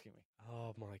 stop asking me.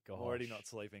 Oh my gosh. I'm already not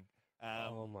sleeping.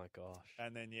 Oh my gosh.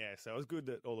 And then, so it was good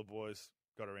that all the boys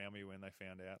got around me when they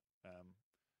found out.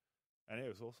 And it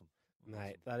was awesome.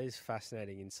 Mate, that is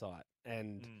fascinating insight.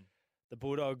 And the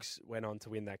Bulldogs went on to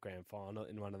win that grand final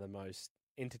in one of the most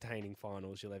entertaining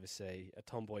finals you'll ever see. A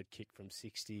Tom Boyd kick from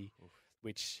 60,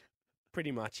 which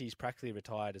pretty much he's practically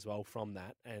retired as well from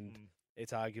that. And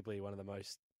it's arguably one of the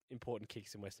most important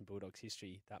kicks in Western Bulldogs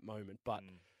history, that moment. But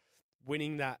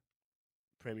winning that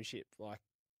premiership,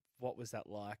 what was that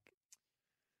like?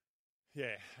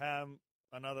 Yeah,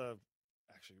 another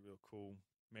actually real cool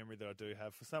memory that I do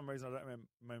have. For some reason, I don't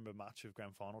remember much of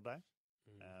grand final day,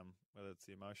 whether it's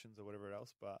the emotions or whatever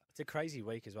else. But it's a crazy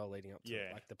week as well leading up to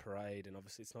the parade, and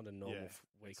obviously it's not a normal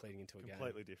week leading into a game.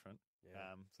 Completely different.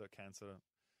 Yeah. So it can sort of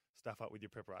stuff up with your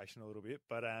preparation a little bit.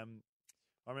 But I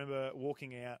remember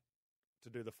walking out to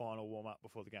do the final warm up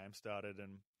before the game started,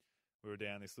 and we were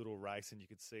down this little race, and you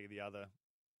could see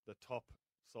the top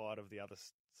side of the other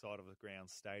side of the ground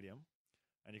stadium,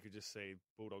 and you could just see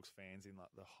Bulldogs fans in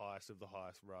like the highest of the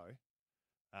highest row,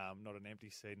 not an empty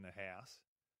seat in the house,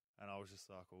 and I was just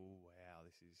like, oh wow,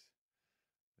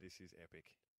 this is epic.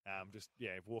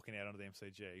 Walking out onto the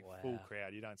MCG, full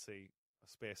crowd. You don't see a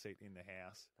spare seat in the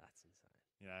house. That's insane.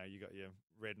 You know, you got your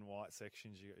red and white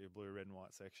sections, you got your blue, red and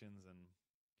white sections, and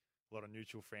a lot of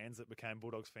neutral fans that became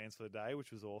Bulldogs fans for the day,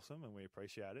 which was awesome, and we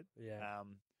appreciated. Yeah.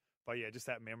 But yeah, just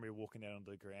that memory of walking out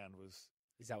onto the ground was.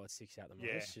 Is that what sticks out the most?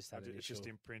 Yeah, it's just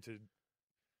imprinted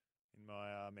in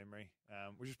my memory,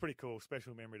 which is pretty cool,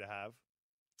 special memory to have.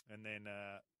 And then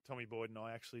Tommy Boyd and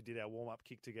I actually did our warm up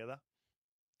kick together.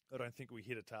 I don't think we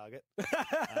hit a target.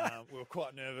 We were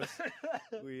quite nervous.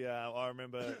 I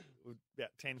remember about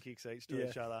 10 kicks each to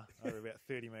each other over about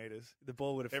 30 metres. The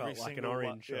ball would have felt like an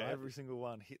orange, right? Yeah, every single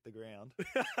one hit the ground.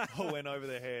 All went over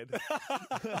their head.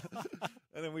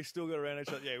 And then we still got around each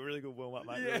other. Yeah, really good warm-up,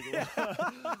 mate. Really good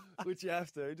warm-up. Which you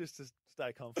have to, just to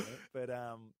stay confident. But,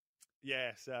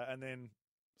 and then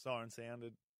siren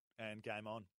sounded and game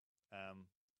on.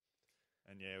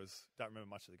 And yeah, don't remember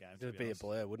much of the game. It'd be a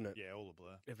blur, wouldn't it? Yeah, all a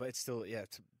blur. But it's still,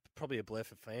 it's probably a blur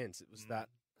for fans. It was that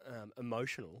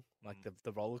emotional, like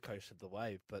the roller coaster of the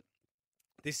wave. But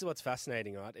this is what's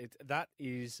fascinating, right? That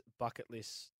is bucket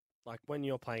list. Like when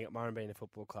you're playing at Murrumbeena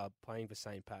Football Club, playing for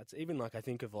St. Pat's, even like I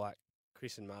think of like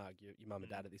Chris and Marg, your mum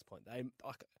and dad at this point. They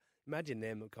imagine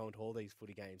them going to all these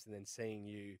footy games and then seeing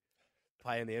you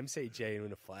play in the MCG and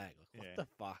win a flag. Like, what the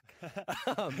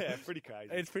fuck? Yeah, pretty crazy.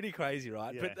 It's pretty crazy,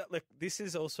 right? Yeah. But look, this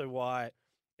is also why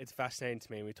it's fascinating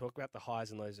to me. We talk about the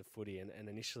highs and lows of footy, and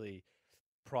initially,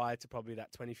 prior to probably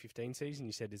that 2015 season,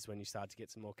 you said is when you started to get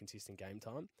some more consistent game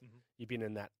time. Mm-hmm. You've been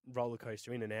in that roller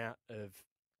coaster in and out of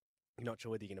you're not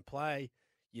sure whether you're going to play.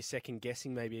 You're second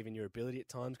guessing maybe even your ability at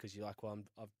times because you're like, well,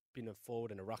 I've been a forward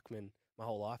and a ruckman my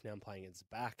whole life. Now I'm playing as a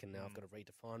back, and now I've got to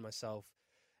redefine myself.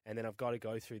 And then I've got to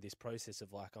go through this process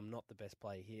of like, I'm not the best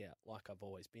player here, like I've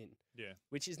always been. Yeah.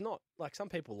 Which is not like some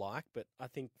people like, but I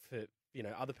think for,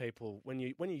 other people, when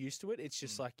you're used to it, it's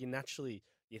just like you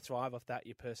thrive off that.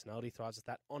 Your personality thrives off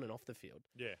that on and off the field.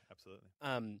 Yeah, absolutely.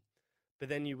 But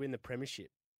then you win the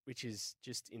premiership, which is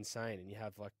just insane. And you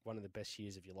have like one of the best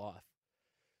years of your life.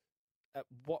 At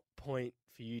what point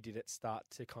for you did it start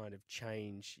to kind of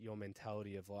change your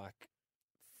mentality of like,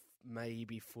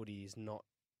 maybe footy is not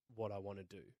what I want to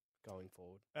do going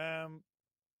forward?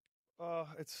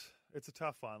 It's a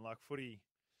tough one. Like footy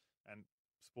and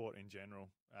sport in general,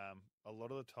 a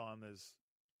lot of the time there's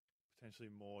potentially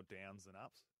more downs than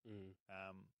ups.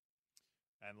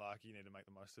 And like you need to make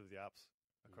the most of the ups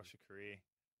across your career.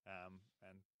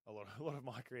 And a lot of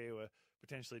my career were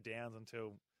potentially downs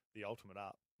until the ultimate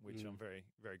up, which I'm very,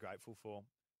 very grateful for.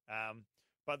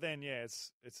 But then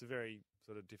it's a very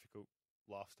sort of difficult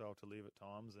lifestyle to live at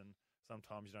times, and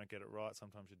sometimes you don't get it right,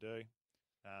 sometimes you do.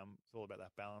 It's all about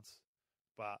that balance.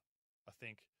 But I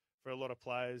think for a lot of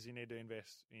players, you need to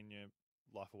invest in your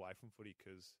life away from footy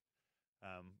because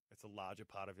it's a larger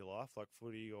part of your life. Like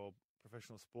footy or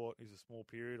professional sport is a small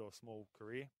period or small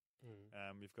career.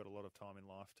 You've got a lot of time in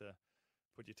life to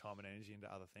put your time and energy into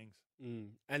other things.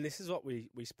 And this is what we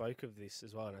spoke of this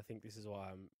as well, and I think this is why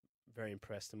I'm very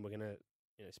impressed, and we're going to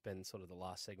spend sort of the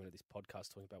last segment of this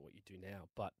podcast talking about what you do now.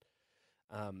 But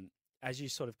as you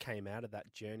sort of came out of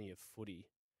that journey of footy,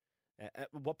 at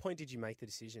what point did you make the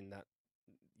decision that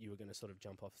you were going to sort of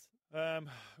jump off? It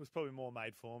was probably more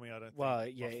made for me. I don't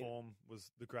think my form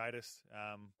was the greatest.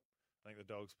 I think the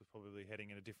Dogs were probably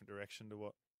heading in a different direction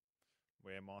to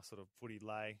where my sort of footy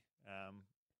lay.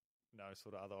 No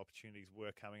sort of other opportunities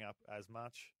were coming up as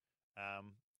much. I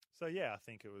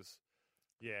think it was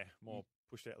more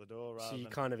pushed out the door. So you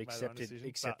kind of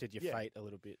accepted your fate a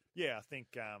little bit. Yeah, I think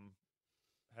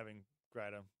having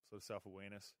greater sort of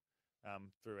self-awareness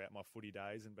throughout my footy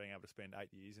days and being able to spend 8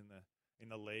 years in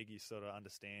the league, you sort of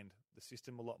understand the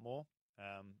system a lot more.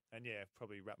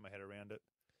 Probably wrap my head around it.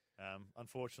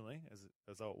 Unfortunately,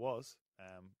 as though it was,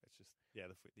 it's just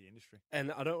the industry.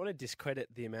 And I don't want to discredit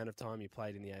the amount of time you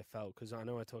played in the AFL because I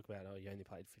know I talk about you only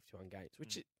played 51 games,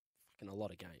 which is fucking a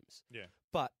lot of games. Yeah,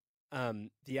 but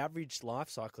the average life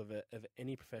cycle of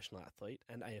any professional athlete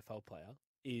and AFL player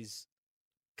is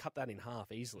cut that in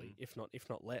half easily, if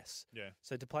not less. Yeah.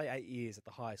 So to play 8 years at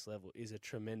the highest level is a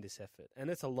tremendous effort, and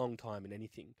it's a long time in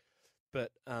anything.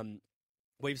 But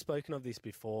we've spoken of this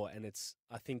before, and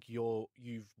I think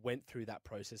you've went through that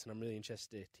process, and I'm really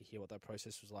interested to hear what that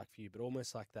process was like for you. But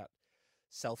almost like that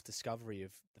self-discovery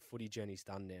of the footy journey's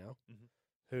done now.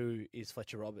 who is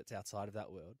Fletcher Roberts outside of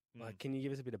that world. Mm. Like, can you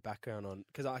give us a bit of background on?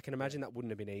 Because I can imagine that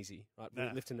wouldn't have been easy. Right,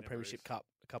 Nah, lifting the never Premiership is. Cup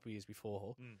a couple of years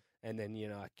before, and then you're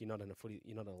not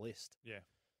on a list.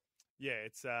 Yeah,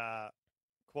 it's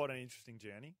quite an interesting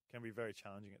journey. Can be very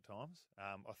challenging at times.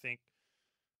 I think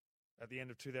at the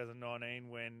end of 2019,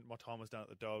 when my time was done at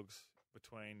the Dogs,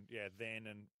 between then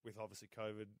and with obviously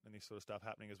COVID and this sort of stuff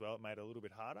happening as well, it made it a little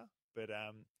bit harder. But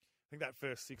I think that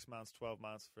first 6 months, 12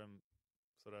 months from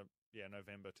sort of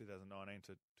November 2019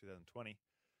 to 2020,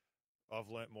 I've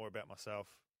learnt more about myself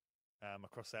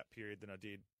across that period than I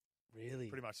did Really?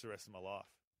 pretty much the rest of my life.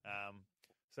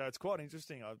 So it's quite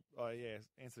interesting. I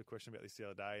answered a question about this the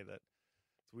other day, that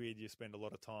it's weird you spend a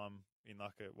lot of time in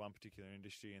like one particular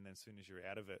industry, and then as soon as you're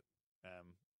out of it, it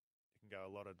can go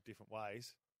a lot of different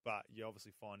ways. But you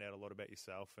obviously find out a lot about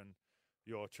yourself and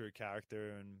your true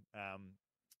character, and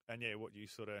what you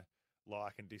sort of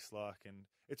like and dislike. And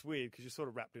it's weird because you're sort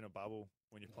of wrapped in a bubble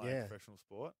when you're playing professional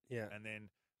sport. Yeah. And then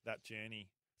that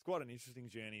journey, it's quite an interesting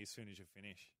journey as soon as you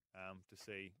finish, to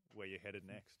see where you're headed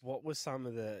next. What were some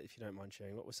of the, if you don't mind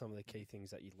sharing, what were some of the key things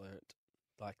that you learnt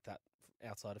like that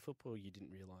outside of football you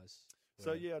didn't realise?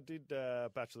 So, I did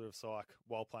Bachelor of Psych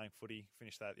while playing footy,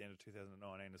 finished that at the end of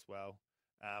 2019 as well.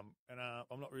 And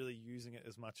I'm not really using it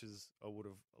as much as I would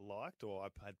have liked or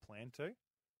I had planned to,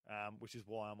 which is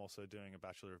why I'm also doing a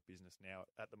Bachelor of Business now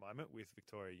at the moment with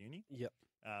Victoria Uni. Yep.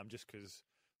 Just because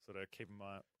sort of keeping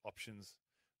my options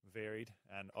varied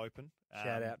and open.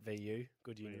 Shout out VU,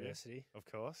 good university.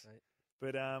 Of course. Right.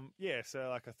 But, so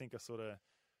like I think I sort of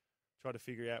tried to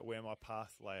figure out where my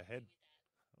path lay ahead.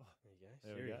 Oh, there you go.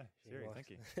 There we go. Siri, thank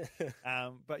you.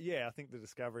 But I think the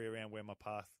discovery around where my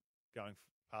path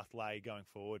lay going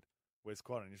forward was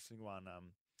quite an interesting one.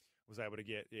 Was able to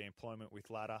get employment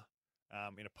with Ladder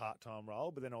in a part-time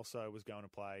role, but then also was going to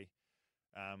play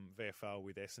VFL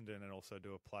with Essendon and also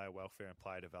do a player welfare and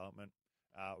player development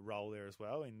role there as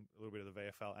well in a little bit of the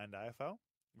VFL and AFL,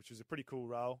 which was a pretty cool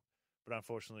role. But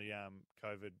unfortunately,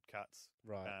 COVID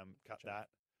cut that.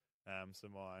 So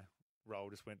my role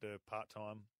just went to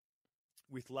part-time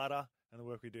with Ladder and the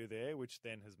work we do there, which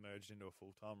then has merged into a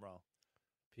full-time role.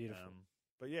 Beautiful.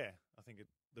 But I think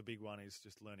the big one is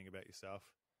just learning about yourself.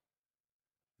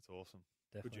 It's awesome.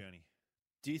 Definitely. Good journey.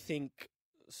 Do you think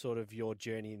sort of your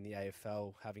journey in the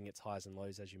AFL, having its highs and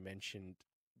lows, as you mentioned,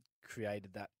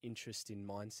 created that interest in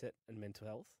mindset and mental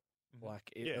health?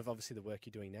 Mm-hmm. Of obviously the work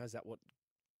you're doing now, is that what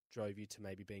drove you to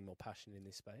maybe being more passionate in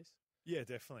this space? Yeah,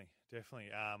 definitely.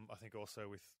 I think also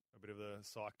with a bit of the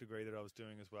psych degree that I was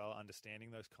doing as well, understanding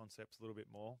those concepts a little bit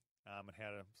more and how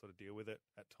to sort of deal with it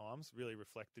at times really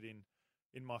reflected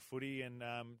in my footy and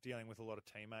dealing with a lot of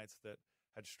teammates that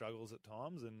had struggles at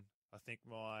times. And I think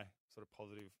my sort of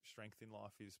positive strength in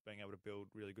life is being able to build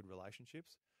really good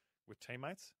relationships with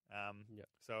teammates.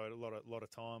 So a lot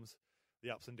of times the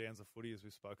ups and downs of footy, as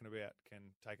we've spoken about, can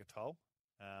take a toll.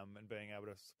 And being able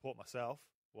to support myself,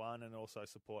 one, and also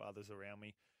support others around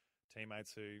me,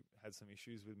 teammates who had some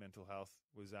issues with mental health,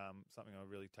 was something I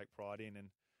really take pride in and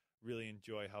really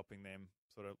enjoy helping them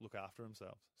sort of look after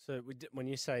themselves. So when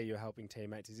you say you're helping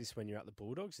teammates, is this when you're at the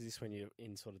Bulldogs? Is this when you're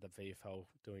in sort of the VFL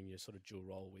doing your sort of dual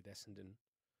role with Essendon?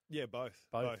 Yeah, both.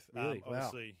 Really? Wow.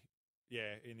 Obviously,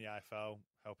 in the AFL,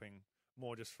 helping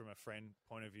more just from a friend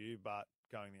point of view, but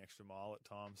going the extra mile at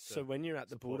times. So when you're at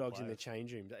the Bulldogs players in the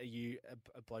change room, are you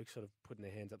a bloke sort of putting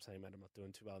their hands up saying, mate, I'm not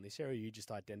doing too well in this area? Or are you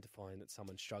just identifying that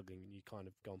someone's struggling and you kind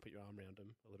of go and put your arm around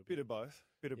them a little bit? Bit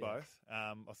of both.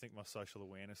 I think my social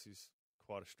awareness is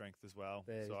quite a strength as well.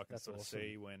 So I can sort of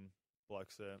see when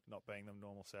blokes are not being them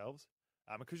normal selves.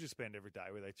 Because you spend every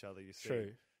day with each other,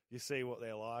 you see what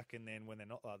they're like, and then when they're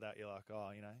not like that, you're like,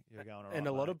 you're going all right. And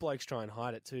a lot of blokes try and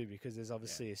hide it too, because there's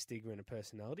obviously a stigma and a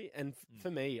personality. And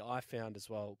for me, I found as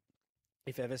well,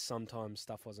 if ever sometimes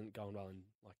stuff wasn't going well in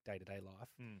like day-to-day life,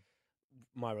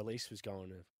 my release was going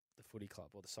to the footy club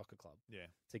or the soccer club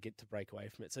to get to break away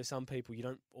from it. So some people, you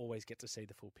don't always get to see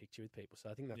the full picture with people. So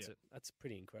I think that's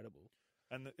pretty incredible.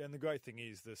 And the great thing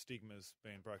is the stigma's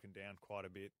been broken down quite a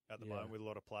bit at the moment, with a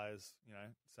lot of players,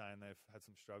 saying they've had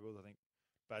some struggles. I think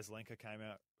Baslenka came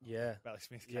out. Bailey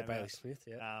Smith came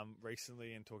out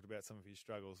recently and talked about some of his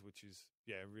struggles, which is,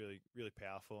 really, really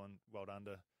powerful, and well done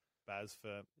to Baz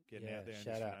for getting out there and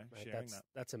shout out, sharing that.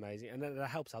 That's amazing. And that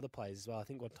helps other players as well. I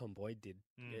think what Tom Boyd did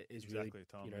is exactly,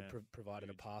 really provided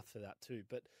a path for that too.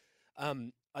 But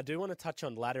I do want to touch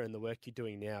on Ladder and the work you're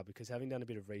doing now, because having done a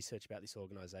bit of research about this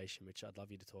organisation, which I'd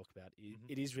love you to talk about,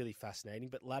 it is really fascinating.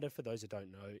 But Ladder, for those who don't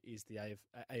know, is the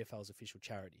AFL's official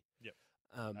charity. Yep.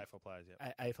 AFL Players,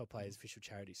 AFL Players' official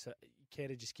charity. So care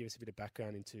to just give us a bit of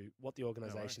background into what the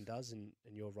organisation does and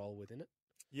your role within it?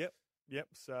 Yep. Yep.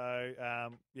 So,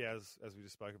 as we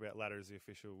just spoke about, Ladder is the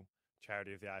official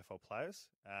charity of the AFL players.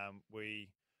 We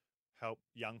help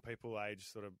young people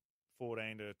aged sort of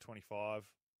 14 to 25,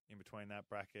 in between that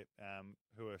bracket,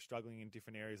 who are struggling in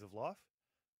different areas of life.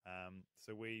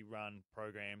 So we run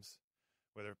programs,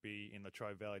 whether it be in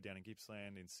Latrobe Valley down in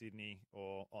Gippsland, in Sydney,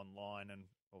 or online, and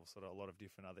or sort of a lot of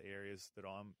different other areas that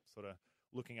I'm sort of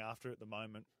looking after at the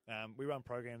moment. We run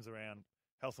programs around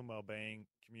health and wellbeing,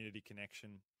 community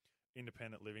connection,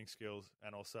 independent living skills,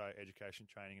 and also education,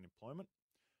 training and employment.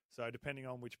 So depending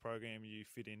on which program you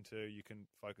fit into, you can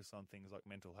focus on things like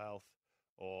mental health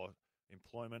or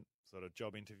employment, sort of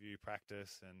job interview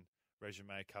practice and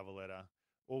resume, cover letter,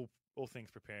 all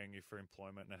things preparing you for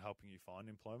employment and helping you find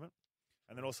employment.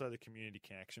 And then also the community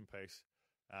connection piece,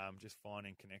 just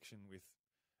finding connection with,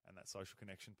 and that social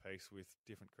connection piece with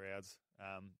different crowds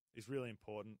is really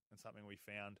important, and something we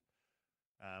found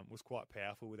was quite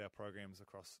powerful with our programs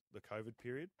across the COVID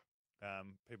period.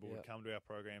 People would come to our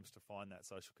programs to find that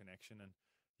social connection and,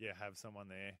 have someone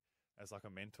there as like a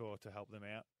mentor to help them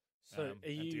out and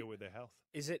deal with their health.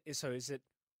 Is it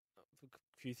a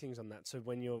few things on that? So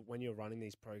when you're running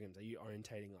these programs, are you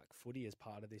orientating like footy as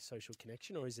part of this social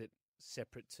connection, or is it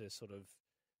separate to sort of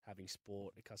having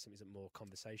sport, a custom? Is it more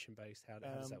conversation based? How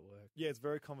does that work? Yeah, it's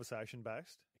very conversation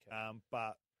based. Okay.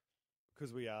 But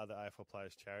because we are the AFL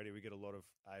Players Charity, we get a lot of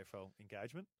AFL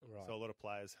engagement. Right. So a lot of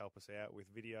players help us out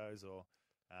with videos or,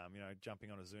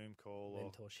 jumping on a Zoom call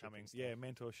Mentorship or coming. and stuff. Yeah,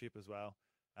 mentorship as well.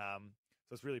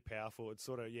 So it's really powerful. It's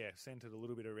sort of, centered a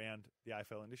little bit around the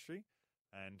AFL industry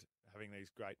and having these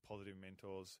great positive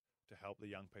mentors to help the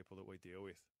young people that we deal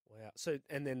with. Wow. So,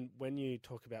 and then when you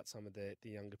talk about some of the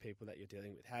younger people that you're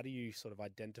dealing with, how do you sort of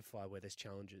identify where there's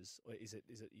challenges? Or is it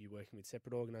you working with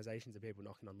separate organisations? Are people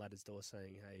knocking on Ladder's door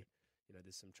saying, hey,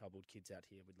 there's some troubled kids out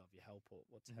here, we'd love your help? Or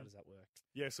how does that work?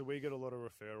 Yeah, so we get a lot of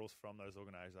referrals from those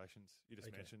organisations you just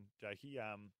mentioned, Jakey.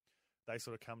 They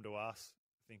sort of come to us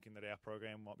thinking that our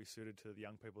program might be suited to the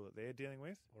young people that they're dealing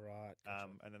with. Right. Gotcha.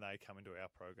 And then they come into our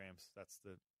programs. That's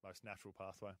the most natural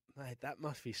pathway. Mate, that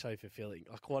must be so fulfilling.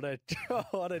 Like, what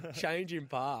a change in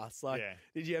paths. Like,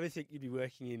 did you ever think you'd be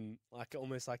working in like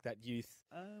almost like that youth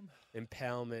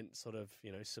empowerment sort of,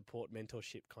 support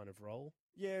mentorship kind of role?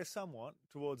 Yeah, somewhat.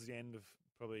 Towards the end of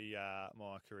probably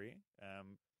my career,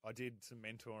 I did some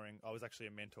mentoring. I was actually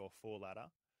a mentor for Ladder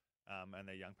and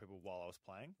their young people while I was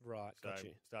playing. Right, so got you.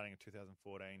 Starting in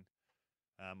 2014,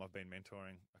 I've been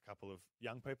mentoring a couple of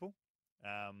young people.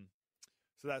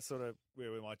 So that's sort of where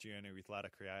my journey with Ladder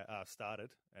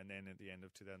started. And then at the end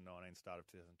of 2019, start of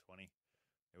 2020,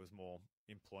 there was more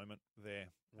employment there.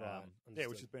 Right,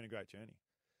 which has been a great journey.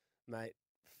 Mate,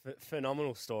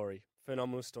 phenomenal story.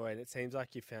 Phenomenal story. And it seems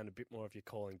like you found a bit more of your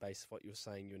calling based on what you were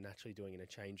saying you're naturally doing in a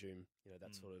change room,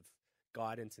 that sort of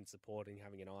guidance and supporting,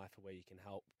 having an eye for where you can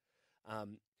help.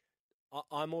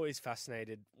 I'm always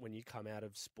fascinated when you come out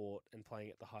of sport and playing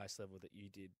at the highest level that you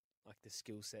did, like the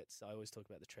skill sets. I always talk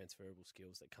about the transferable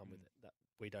skills that come with it that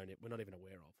we're not even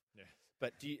aware of. Yeah.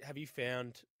 But have you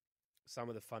found some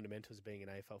of the fundamentals of being an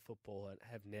AFL footballer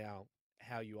have now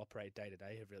how you operate day to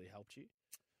day have really helped you?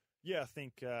 Yeah, I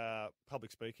think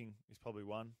public speaking is probably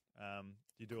one.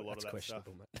 You do a lot of that stuff.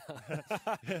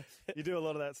 Mate. You do a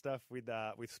lot of that stuff with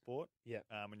sport. Yeah.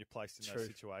 When you're placed in those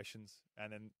situations,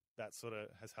 and then that sort of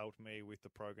has helped me with the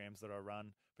programs that I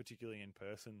run, particularly in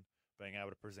person, being able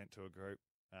to present to a group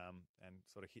and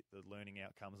sort of hit the learning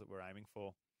outcomes that we're aiming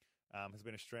for. Has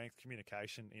been a strength.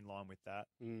 Communication in line with that.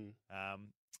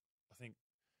 I think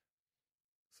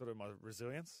sort of my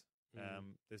resilience.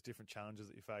 There's different challenges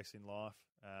that you face in life.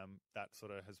 That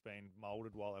sort of has been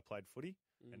moulded while I played footy,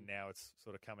 and now it's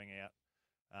sort of coming out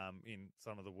in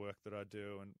some of the work that I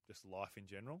do and just life in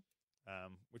general,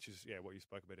 which is what you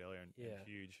spoke about earlier and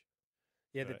huge.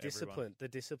 Yeah, the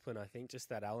discipline. I think just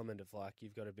that element of like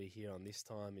you've got to be here on this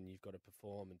time and you've got to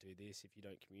perform and do this. If you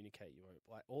don't communicate, you won't.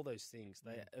 Like all those things,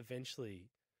 they eventually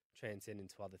transcend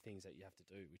into other things that you have to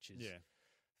do, which is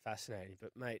fascinating.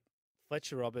 But mate,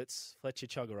 Fletcher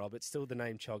Chogger Roberts, still the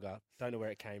name Chogger. Don't know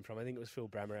where it came from. I think it was Phil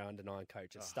Brammer, under 9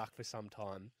 coach. It stuck for some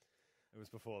time. It was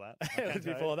before that. It was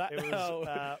before that? It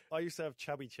was, I used to have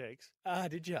chubby cheeks.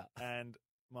 Did you? And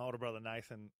my older brother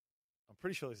Nathan, I'm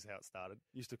pretty sure this is how it started,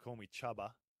 used to call me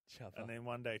Chubber. And then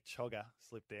one day Chogger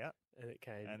slipped out. And it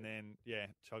came. And then,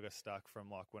 Chogger stuck from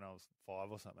like when I was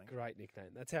 5 or something. Great nickname.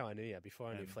 That's how I knew you. Before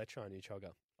I knew Fletcher, I knew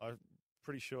Chogger. I'm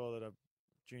pretty sure that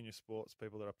junior sports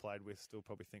people that I played with still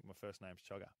probably think my first name's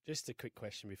Chogger. Just a quick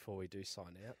question before we do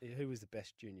sign out. Who was the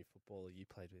best junior footballer you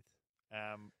played with?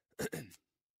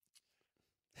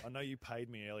 I know you paid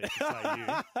me earlier to say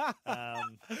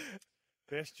you.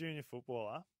 Best junior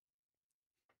footballer.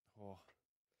 Oh,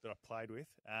 that I played with.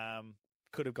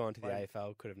 Could have gone to the Played-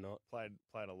 AFL, could have not. Played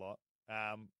a lot.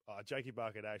 Jakey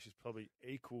Barker-Daish is probably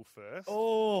equal first.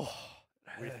 Oh,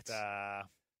 with hurts.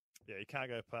 you can't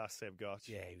go past Seb Gotch.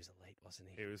 Yeah, he was elite, wasn't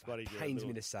he? He was bloody good. Pains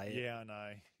me to say it. Yeah, I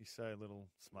know. He's so little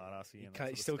smart-assy.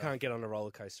 He still can't get on a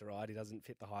roller coaster ride. He doesn't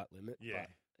fit the height limit. Yeah,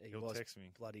 but he he'll was text me.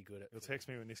 bloody good at He'll text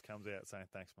me when this comes out saying,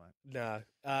 thanks, mate. No.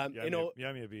 You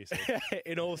owe me a beer, Seb.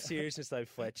 In all seriousness, though,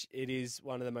 Fletch, it is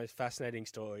one of the most fascinating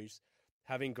stories.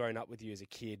 Having grown up with you as a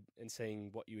kid and seeing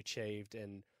what you achieved,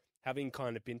 and having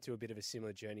kind of been through a bit of a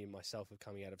similar journey in myself of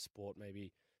coming out of sport,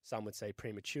 maybe some would say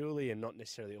prematurely and not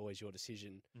necessarily always your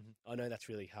decision. Mm-hmm. I know that's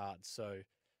really hard. So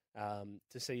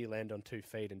to see you land on 2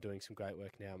 feet and doing some great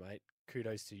work now, mate,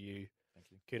 kudos to you.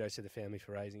 Thank you. Kudos to the family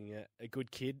for raising a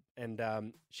good kid. And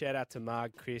shout out to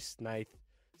Marg, Chris, Nath,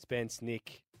 Spence,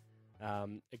 Nick. A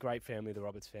great family, the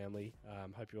Roberts family.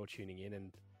 Hope you're all tuning in,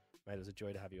 and mate, it was a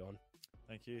joy to have you on.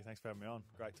 Thank you. Thanks for having me on.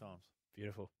 Great times.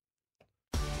 Beautiful.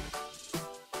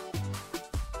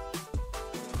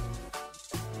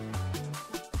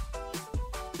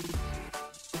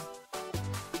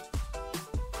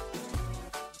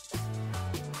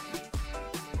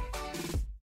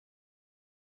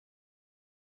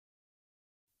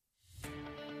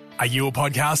 Are you a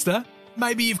podcaster?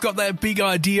 Maybe you've got that big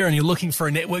idea and you're looking for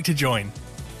a network to join.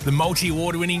 The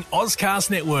multi-award winning Ozcast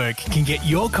network can get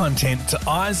your content to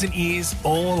eyes and ears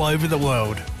all over the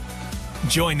world.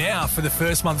 Join now for the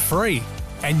first month free,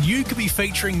 and you could be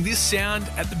featuring this sound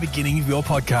at the beginning of your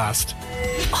podcast.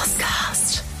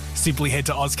 Ozcast. Simply head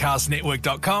to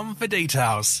ozcastnetwork.com for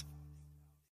details.